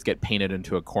 characters get painted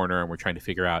into a corner and we're trying to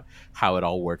figure out how it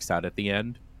all works out at the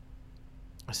end.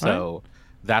 So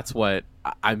that's what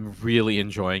I'm really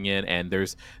enjoying it. And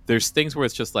there's things where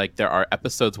it's just like, there are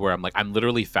episodes where I'm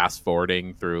literally fast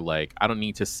forwarding through, like, I don't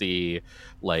need to see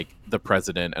like the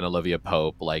president and Olivia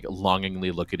Pope like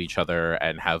longingly look at each other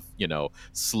and have, you know,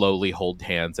 slowly hold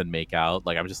hands and make out.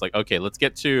 Like, I'm just like, okay, let's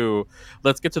get to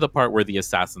the part where the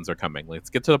assassins are coming.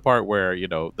 Let's get to the part where, you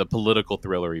know, the political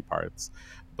thrillery parts.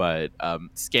 But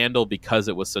Scandal, because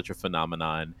it was such a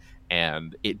phenomenon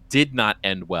and it did not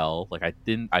end well. Like,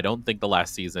 I don't think the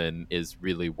last season is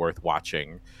really worth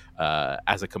watching.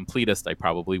 As a completist, I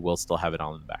probably will still have it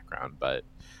on in the background, but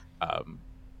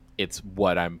it's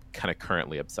what I'm kind of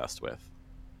currently obsessed with.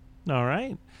 All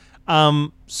right.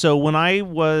 So when I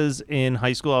was in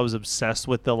high school, I was obsessed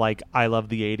with the, like, I love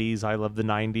the 80s, I love the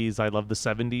 90s, I love the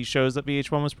 70s shows that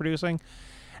VH1 was producing.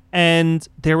 And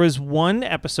there was one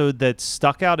episode that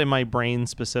stuck out in my brain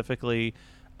specifically,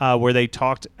 where they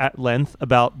talked at length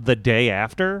about The Day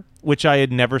After, which I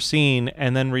had never seen,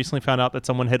 and then recently found out that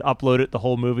someone had uploaded the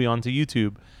whole movie onto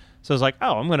YouTube. So I was like,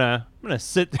 oh, I'm gonna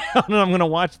sit down and I'm gonna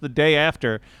watch The Day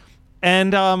After.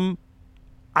 And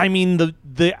I mean,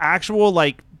 the actual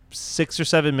like 6 or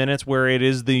 7 minutes where it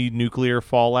is the nuclear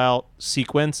fallout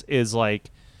sequence is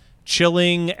like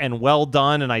chilling and well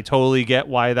done, and I totally get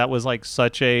why that was like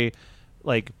such a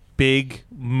like big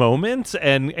moment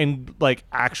and like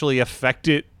actually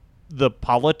affected the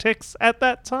politics at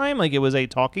that time. Like, it was a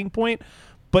talking point.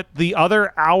 But the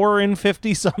other hour and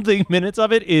 50 something minutes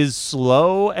of it is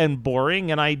slow and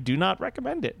boring, and I do not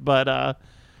recommend it. But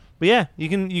yeah, you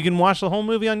can watch the whole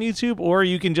movie on YouTube, or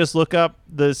you can just look up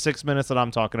the 6 minutes that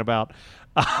I'm talking about.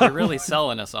 They're really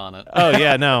selling us on it. Oh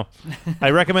yeah, no,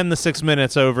 I recommend the 6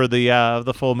 minutes over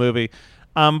the full movie.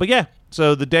 But yeah,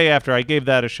 so The Day After, I gave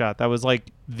that a shot. That was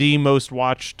like the most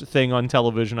watched thing on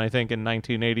television, I think, in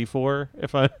 1984,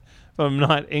 if I'm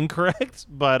not incorrect.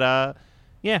 But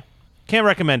yeah, can't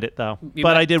recommend it though.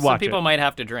 But I did watch it. Some people might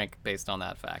have to drink based on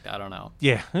that fact. I don't know.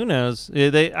 Yeah, who knows?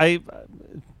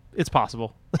 It's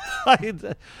possible. I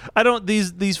don't.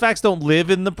 These facts don't live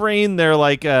in the brain. They're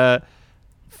like a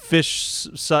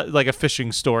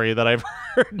fishing story that I've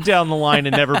heard down the line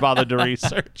and never bothered to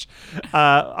research.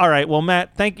 All right. Well,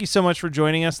 Matt, thank you so much for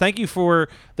joining us. Thank you for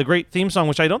the great theme song,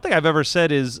 which I don't think I've ever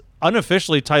said is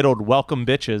unofficially titled "Welcome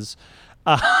Bitches."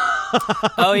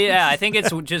 Oh yeah, I think it's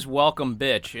just "Welcome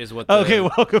Bitch" is what. Okay,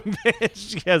 "Welcome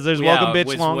Bitch." Yes, there's "Welcome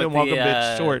Bitch" long and "Welcome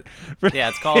Bitch" short. Yeah,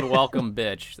 it's called "Welcome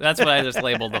Bitch." That's what I just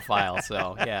labeled the file.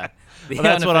 So yeah, well,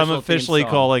 that's what I'm officially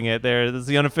calling it. This is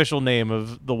the unofficial name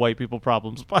of the White People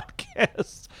Problems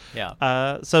podcast.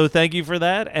 Yeah. So thank you for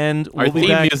that, and our we'll be theme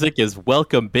back. music is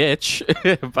 "Welcome Bitch."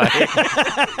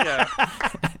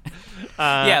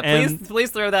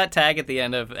 Please throw that tag at the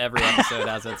end of every episode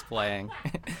as it's playing.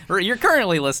 You're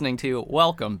currently listening to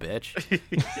 "Welcome, Bitch."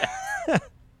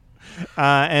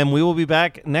 And we will be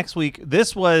back next week.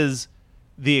 This was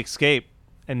The Escape,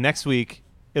 and next week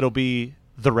it'll be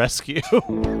The Rescue.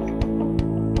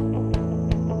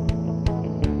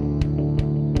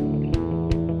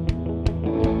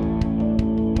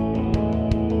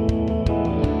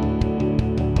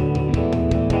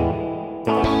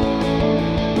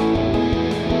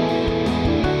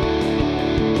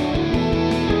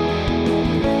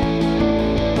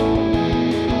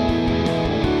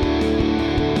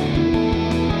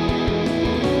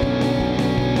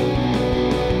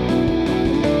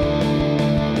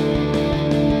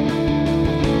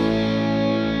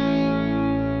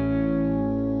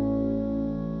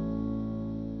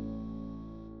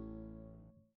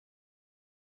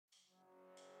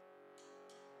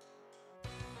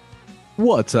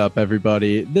 What's up,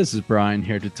 everybody? This is Brian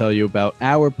here to tell you about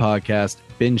our podcast,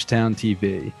 Bingetown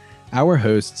TV. Our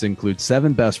hosts include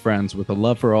 7 best friends with a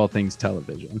love for all things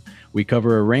television. We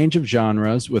cover a range of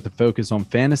genres with a focus on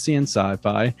fantasy and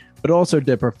sci-fi, but also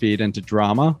dip our feet into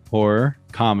drama, horror,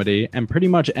 comedy, and pretty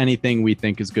much anything we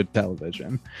think is good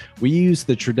television. We use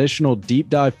the traditional deep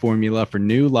dive formula for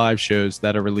new live shows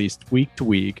that are released week to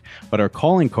week, but our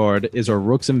calling card is our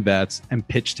Rooks and Vets and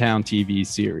Pitchtown TV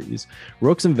series.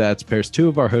 Rooks and Vets pairs 2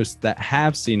 of our hosts that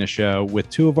have seen a show with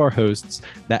 2 of our hosts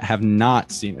that have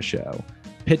not seen a show.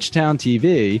 Pitchtown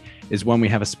TV is when we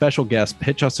have a special guest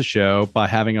pitch us a show by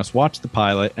having us watch the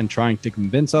pilot and trying to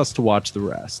convince us to watch the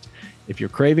rest. If you're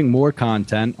craving more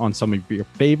content on some of your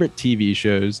favorite TV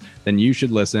shows, then you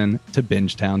should listen to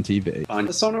Bingetown TV. Find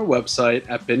us on our website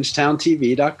at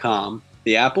bingetowntv.com,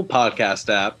 the Apple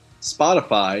Podcast app,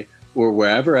 Spotify, or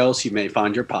wherever else you may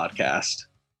find your podcast.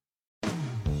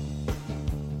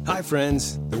 Hi,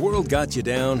 friends. The world got you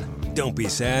down. Don't be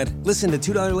sad. Listen to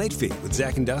 $2 Late Fee with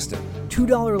Zach and Dustin.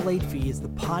 $2 Late Fee is the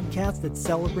podcast that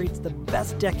celebrates the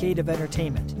best decade of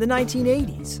entertainment, the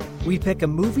 1980s. We pick a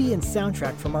movie and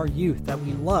soundtrack from our youth that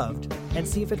we loved and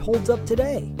see if it holds up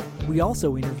today. We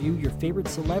also interview your favorite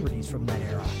celebrities from that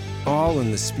era. All in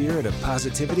the spirit of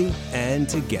positivity and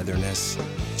togetherness.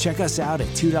 Check us out at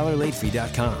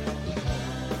 $2latefee.com.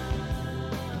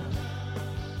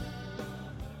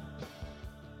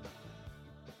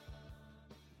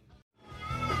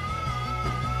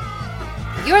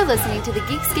 You're listening to the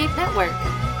Geekscape Network.